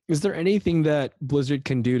 Is there anything that Blizzard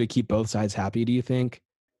can do to keep both sides happy, do you think?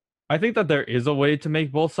 I think that there is a way to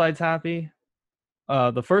make both sides happy.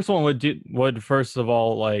 The first one would first of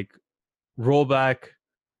all like roll back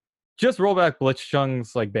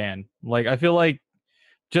Blitzchung's like ban. Like, I feel like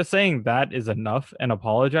just saying that is enough, and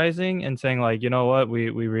apologizing and saying like, you know what, we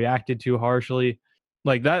reacted too harshly.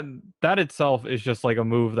 Like that itself is just like a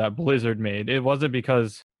move that Blizzard made. It wasn't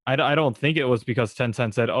because I don't think it was because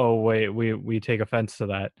Tencent said, oh wait, we take offense to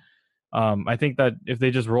that. I think that if they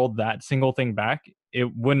just rolled that single thing back,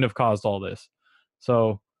 it wouldn't have caused all this.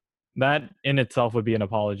 So that in itself would be an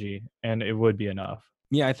apology, and it would be enough.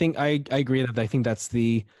 Yeah, I think I agree that I think that's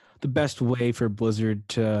the best way for Blizzard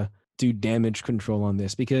to do damage control on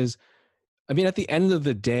this, because I mean, at the end of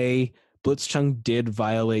the day, Blitzchung did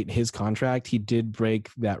violate his contract. He did break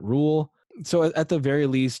that rule. So at the very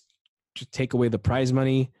least, just take away the prize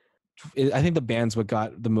money. I think the ban's what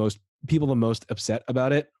got the most upset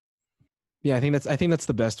about it. Yeah, I think that's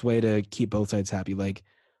the best way to keep both sides happy. Like,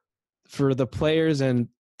 for the players and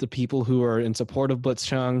the people who are in support of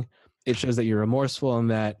Blitzchung, it shows that you're remorseful and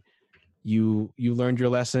that you learned your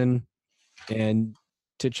lesson. And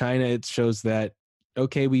to China, it shows that,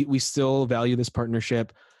 okay, we still value this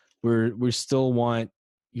partnership. We still want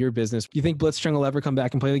your business. Do you think Blitzchung will ever come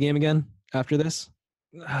back and play the game again after this?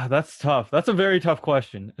 That's tough. That's a very tough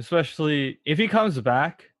question, especially if he comes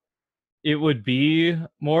back. It would be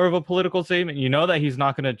more of a political statement. You know that he's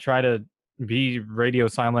not going to try to be radio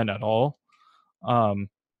silent at all.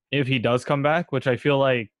 If he does come back, which I feel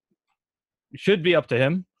like should be up to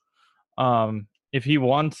him. If he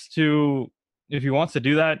wants to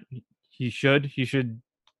do that, he should,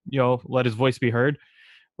 let his voice be heard.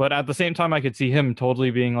 But at the same time, I could see him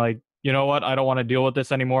totally being like, you know what, I don't want to deal with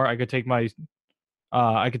this anymore. I could take my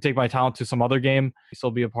talent to some other game,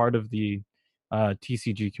 still be a part of the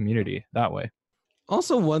TCG community that way.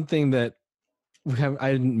 Also, one thing that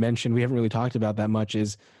I didn't mention, we haven't really talked about that much,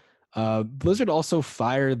 is Blizzard also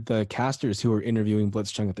fired the casters who were interviewing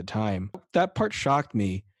Blitzchung at the time. That part shocked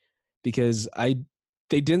me because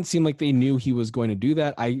they didn't seem like they knew he was going to do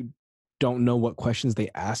that. I don't know what questions they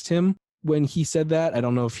asked him when he said that. I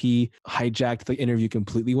don't know if he hijacked the interview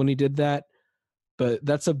completely when he did that. But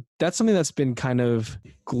that's something that's been kind of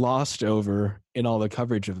glossed over in all the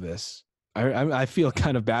coverage of this. I feel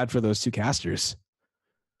kind of bad for those two casters.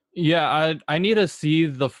 Yeah, I need to see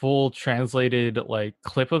the full translated like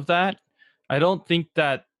clip of that. I don't think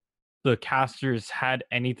that the casters had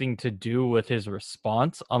anything to do with his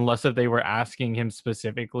response, unless if they were asking him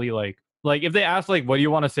specifically, like if they asked like, what do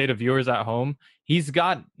you want to say to viewers at home? He's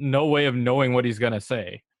got no way of knowing what he's gonna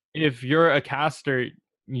say. If you're a caster,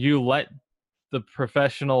 you let the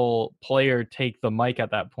professional player take the mic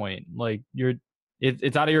at that point. Like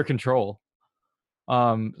it's out of your control.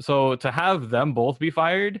 So to have them both be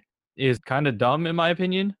fired is kind of dumb in my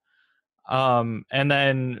opinion. And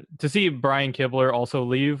then to see Brian Kibler also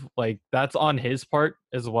leave, like that's on his part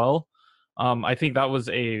as well. I think that was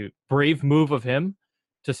a brave move of him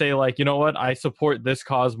to say like, you know what, I support this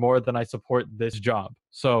cause more than I support this job.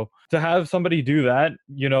 So to have somebody do that,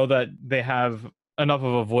 that they have enough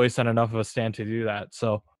of a voice and enough of a stand to do that.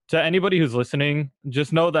 So to anybody who's listening,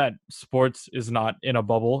 just know that sports is not in a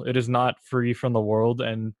bubble. It is not free from the world.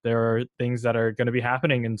 And there are things that are going to be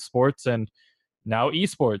happening in sports and now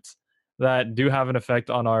esports that do have an effect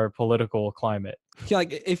on our political climate. Yeah,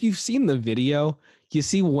 like if you've seen the video, you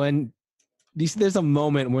see there's a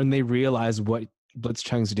moment when they realize what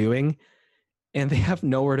Blitzchung's doing, and they have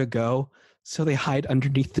nowhere to go, so they hide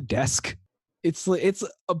underneath the desk. It's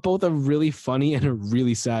both a really funny and a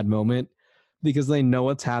really sad moment because they know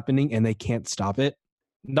what's happening and they can't stop it.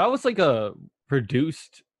 That was like a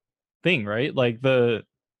produced thing, right? Like the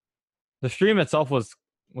stream itself was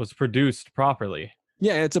produced properly.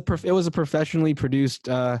 Yeah, it was a professionally produced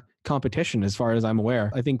competition, as far as I'm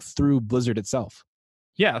aware. I think through Blizzard itself.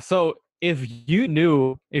 Yeah, so if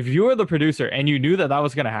you were the producer and you knew that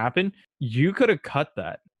was going to happen, you could have cut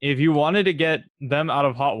that. If you wanted to get them out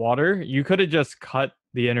of hot water, you could have just cut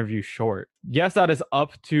the interview short. Yes, that is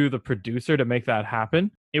up to the producer to make that happen.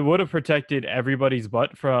 It would have protected everybody's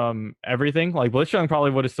butt from everything. Like Blitzchung probably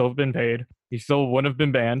would have still been paid. He still wouldn't have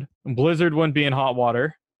been banned. Blizzard wouldn't be in hot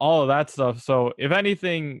water. All of that stuff. So if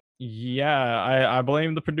anything, yeah, I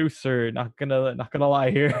blame the producer. Not gonna lie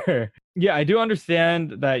here. Yeah, I do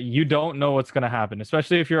understand that you don't know what's gonna happen,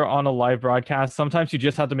 especially if you're on a live broadcast. Sometimes you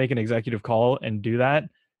just have to make an executive call and do that.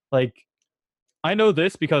 Like, I know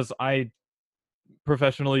this because I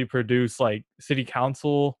professionally produce like city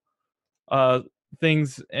council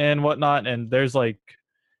things and whatnot, and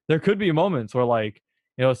there could be moments where like,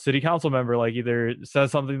 you know, a city council member like either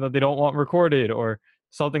says something that they don't want recorded or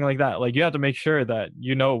something like that. Like, you have to make sure that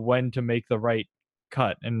you know when to make the right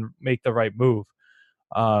cut and make the right move,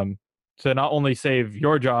 to not only save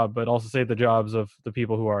your job but also save the jobs of the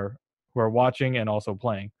people who are watching and also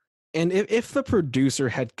playing. And if the producer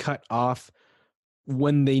had cut off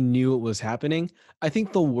when they knew it was happening, I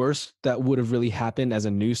think the worst that would have really happened as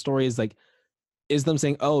a news story is them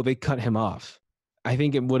saying, "Oh, they cut him off." I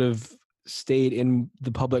think it would have stayed in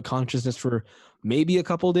the public consciousness for maybe a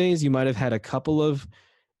couple days. You might have had a couple of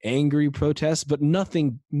angry protests, but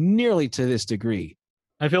nothing nearly to this degree.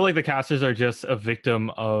 I feel like the casters are just a victim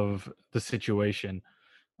of the situation.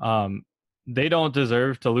 They don't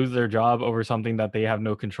deserve to lose their job over something that they have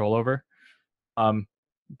no control over.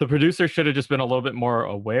 The producer should have just been a little bit more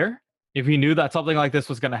aware. If he knew that something like this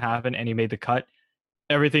was going to happen and he made the cut,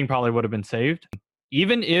 everything probably would have been saved.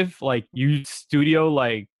 Even if like you studio,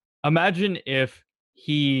 like imagine if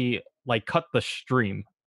he like cut the stream.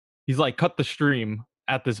 He's like cut the stream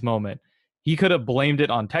at this moment. He could have blamed it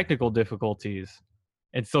on technical difficulties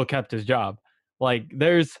and still kept his job. Like,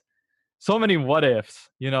 there's so many what ifs,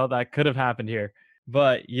 you know, that could have happened here.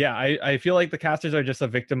 But yeah, I feel like the casters are just a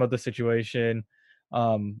victim of the situation.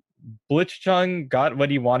 Blitzchung got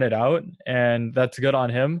what he wanted out, and that's good on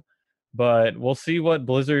him. But we'll see what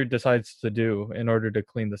Blizzard decides to do in order to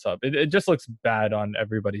clean this up. It just looks bad on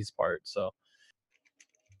everybody's part. So,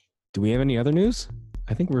 do we have any other news?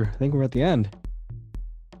 I think we're at the end.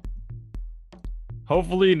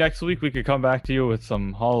 Hopefully next week we could come back to you with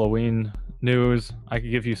some Halloween news. I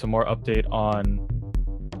could give you some more update on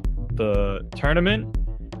the tournament.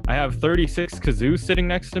 I have 36 kazoos sitting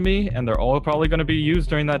next to me, and they're all probably going to be used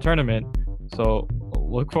during that tournament. So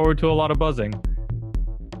look forward to a lot of buzzing.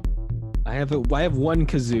 I have one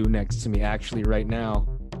kazoo next to me actually right now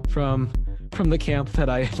from the camp that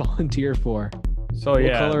I volunteer for. So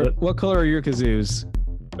what color are your kazoos?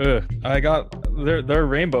 I got they're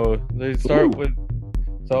rainbow. They start with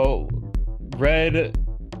red,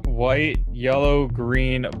 white, yellow,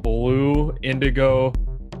 green, blue, indigo.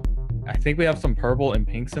 I think we have some purple and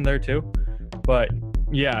pinks in there too. But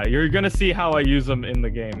yeah, you're gonna see how I use them in the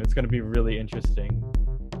game. It's gonna be really interesting.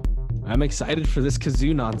 I'm excited for this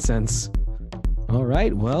kazoo nonsense. All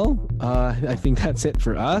right, well, I think that's it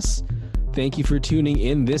for us. Thank you for tuning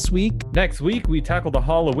in this week. Next week, we tackle the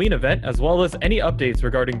Halloween event as well as any updates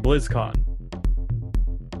regarding BlizzCon.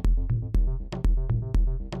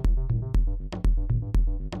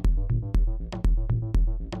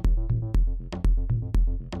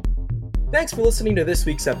 Thanks for listening to this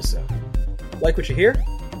week's episode. Like what you hear?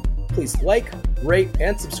 Please like, rate,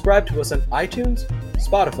 and subscribe to us on iTunes,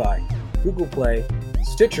 Spotify, Google Play,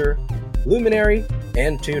 Stitcher, Luminary,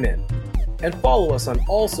 and TuneIn. And follow us on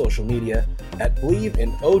all social media at Believe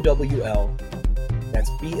in OWL. That's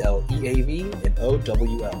BLEAV in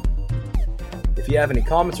OWL. If you have any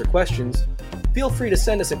comments or questions, feel free to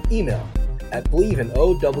send us an email at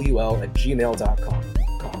believeinowl@gmail.com.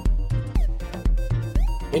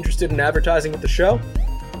 Interested in advertising with the show?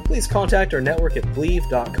 Please contact our network at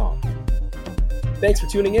believe.com. Thanks for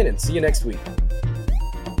tuning in and see you next week.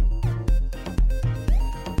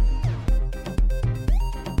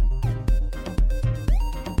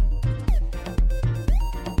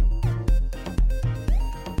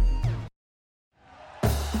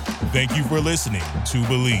 Thank you for listening to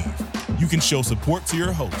Believe. You can show support to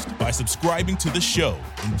your host by subscribing to the show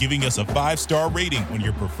and giving us a 5-star rating on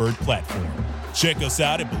your preferred platform. Check us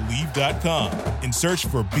out at Believe.com and search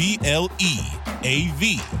for BLEAV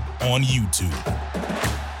on YouTube.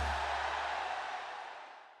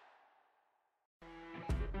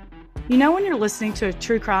 You know when you're listening to a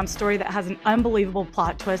true crime story that has an unbelievable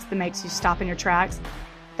plot twist that makes you stop in your tracks?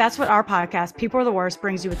 That's what our podcast, People Are the Worst,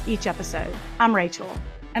 brings you with each episode. I'm Rachel.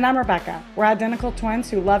 And I'm Rebecca. We're identical twins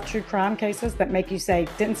who love true crime cases that make you say,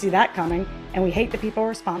 didn't see that coming, and we hate the people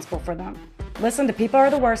responsible for them. Listen to People Are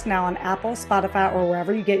the Worst now on Apple, Spotify, or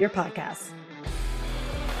wherever you get your podcasts.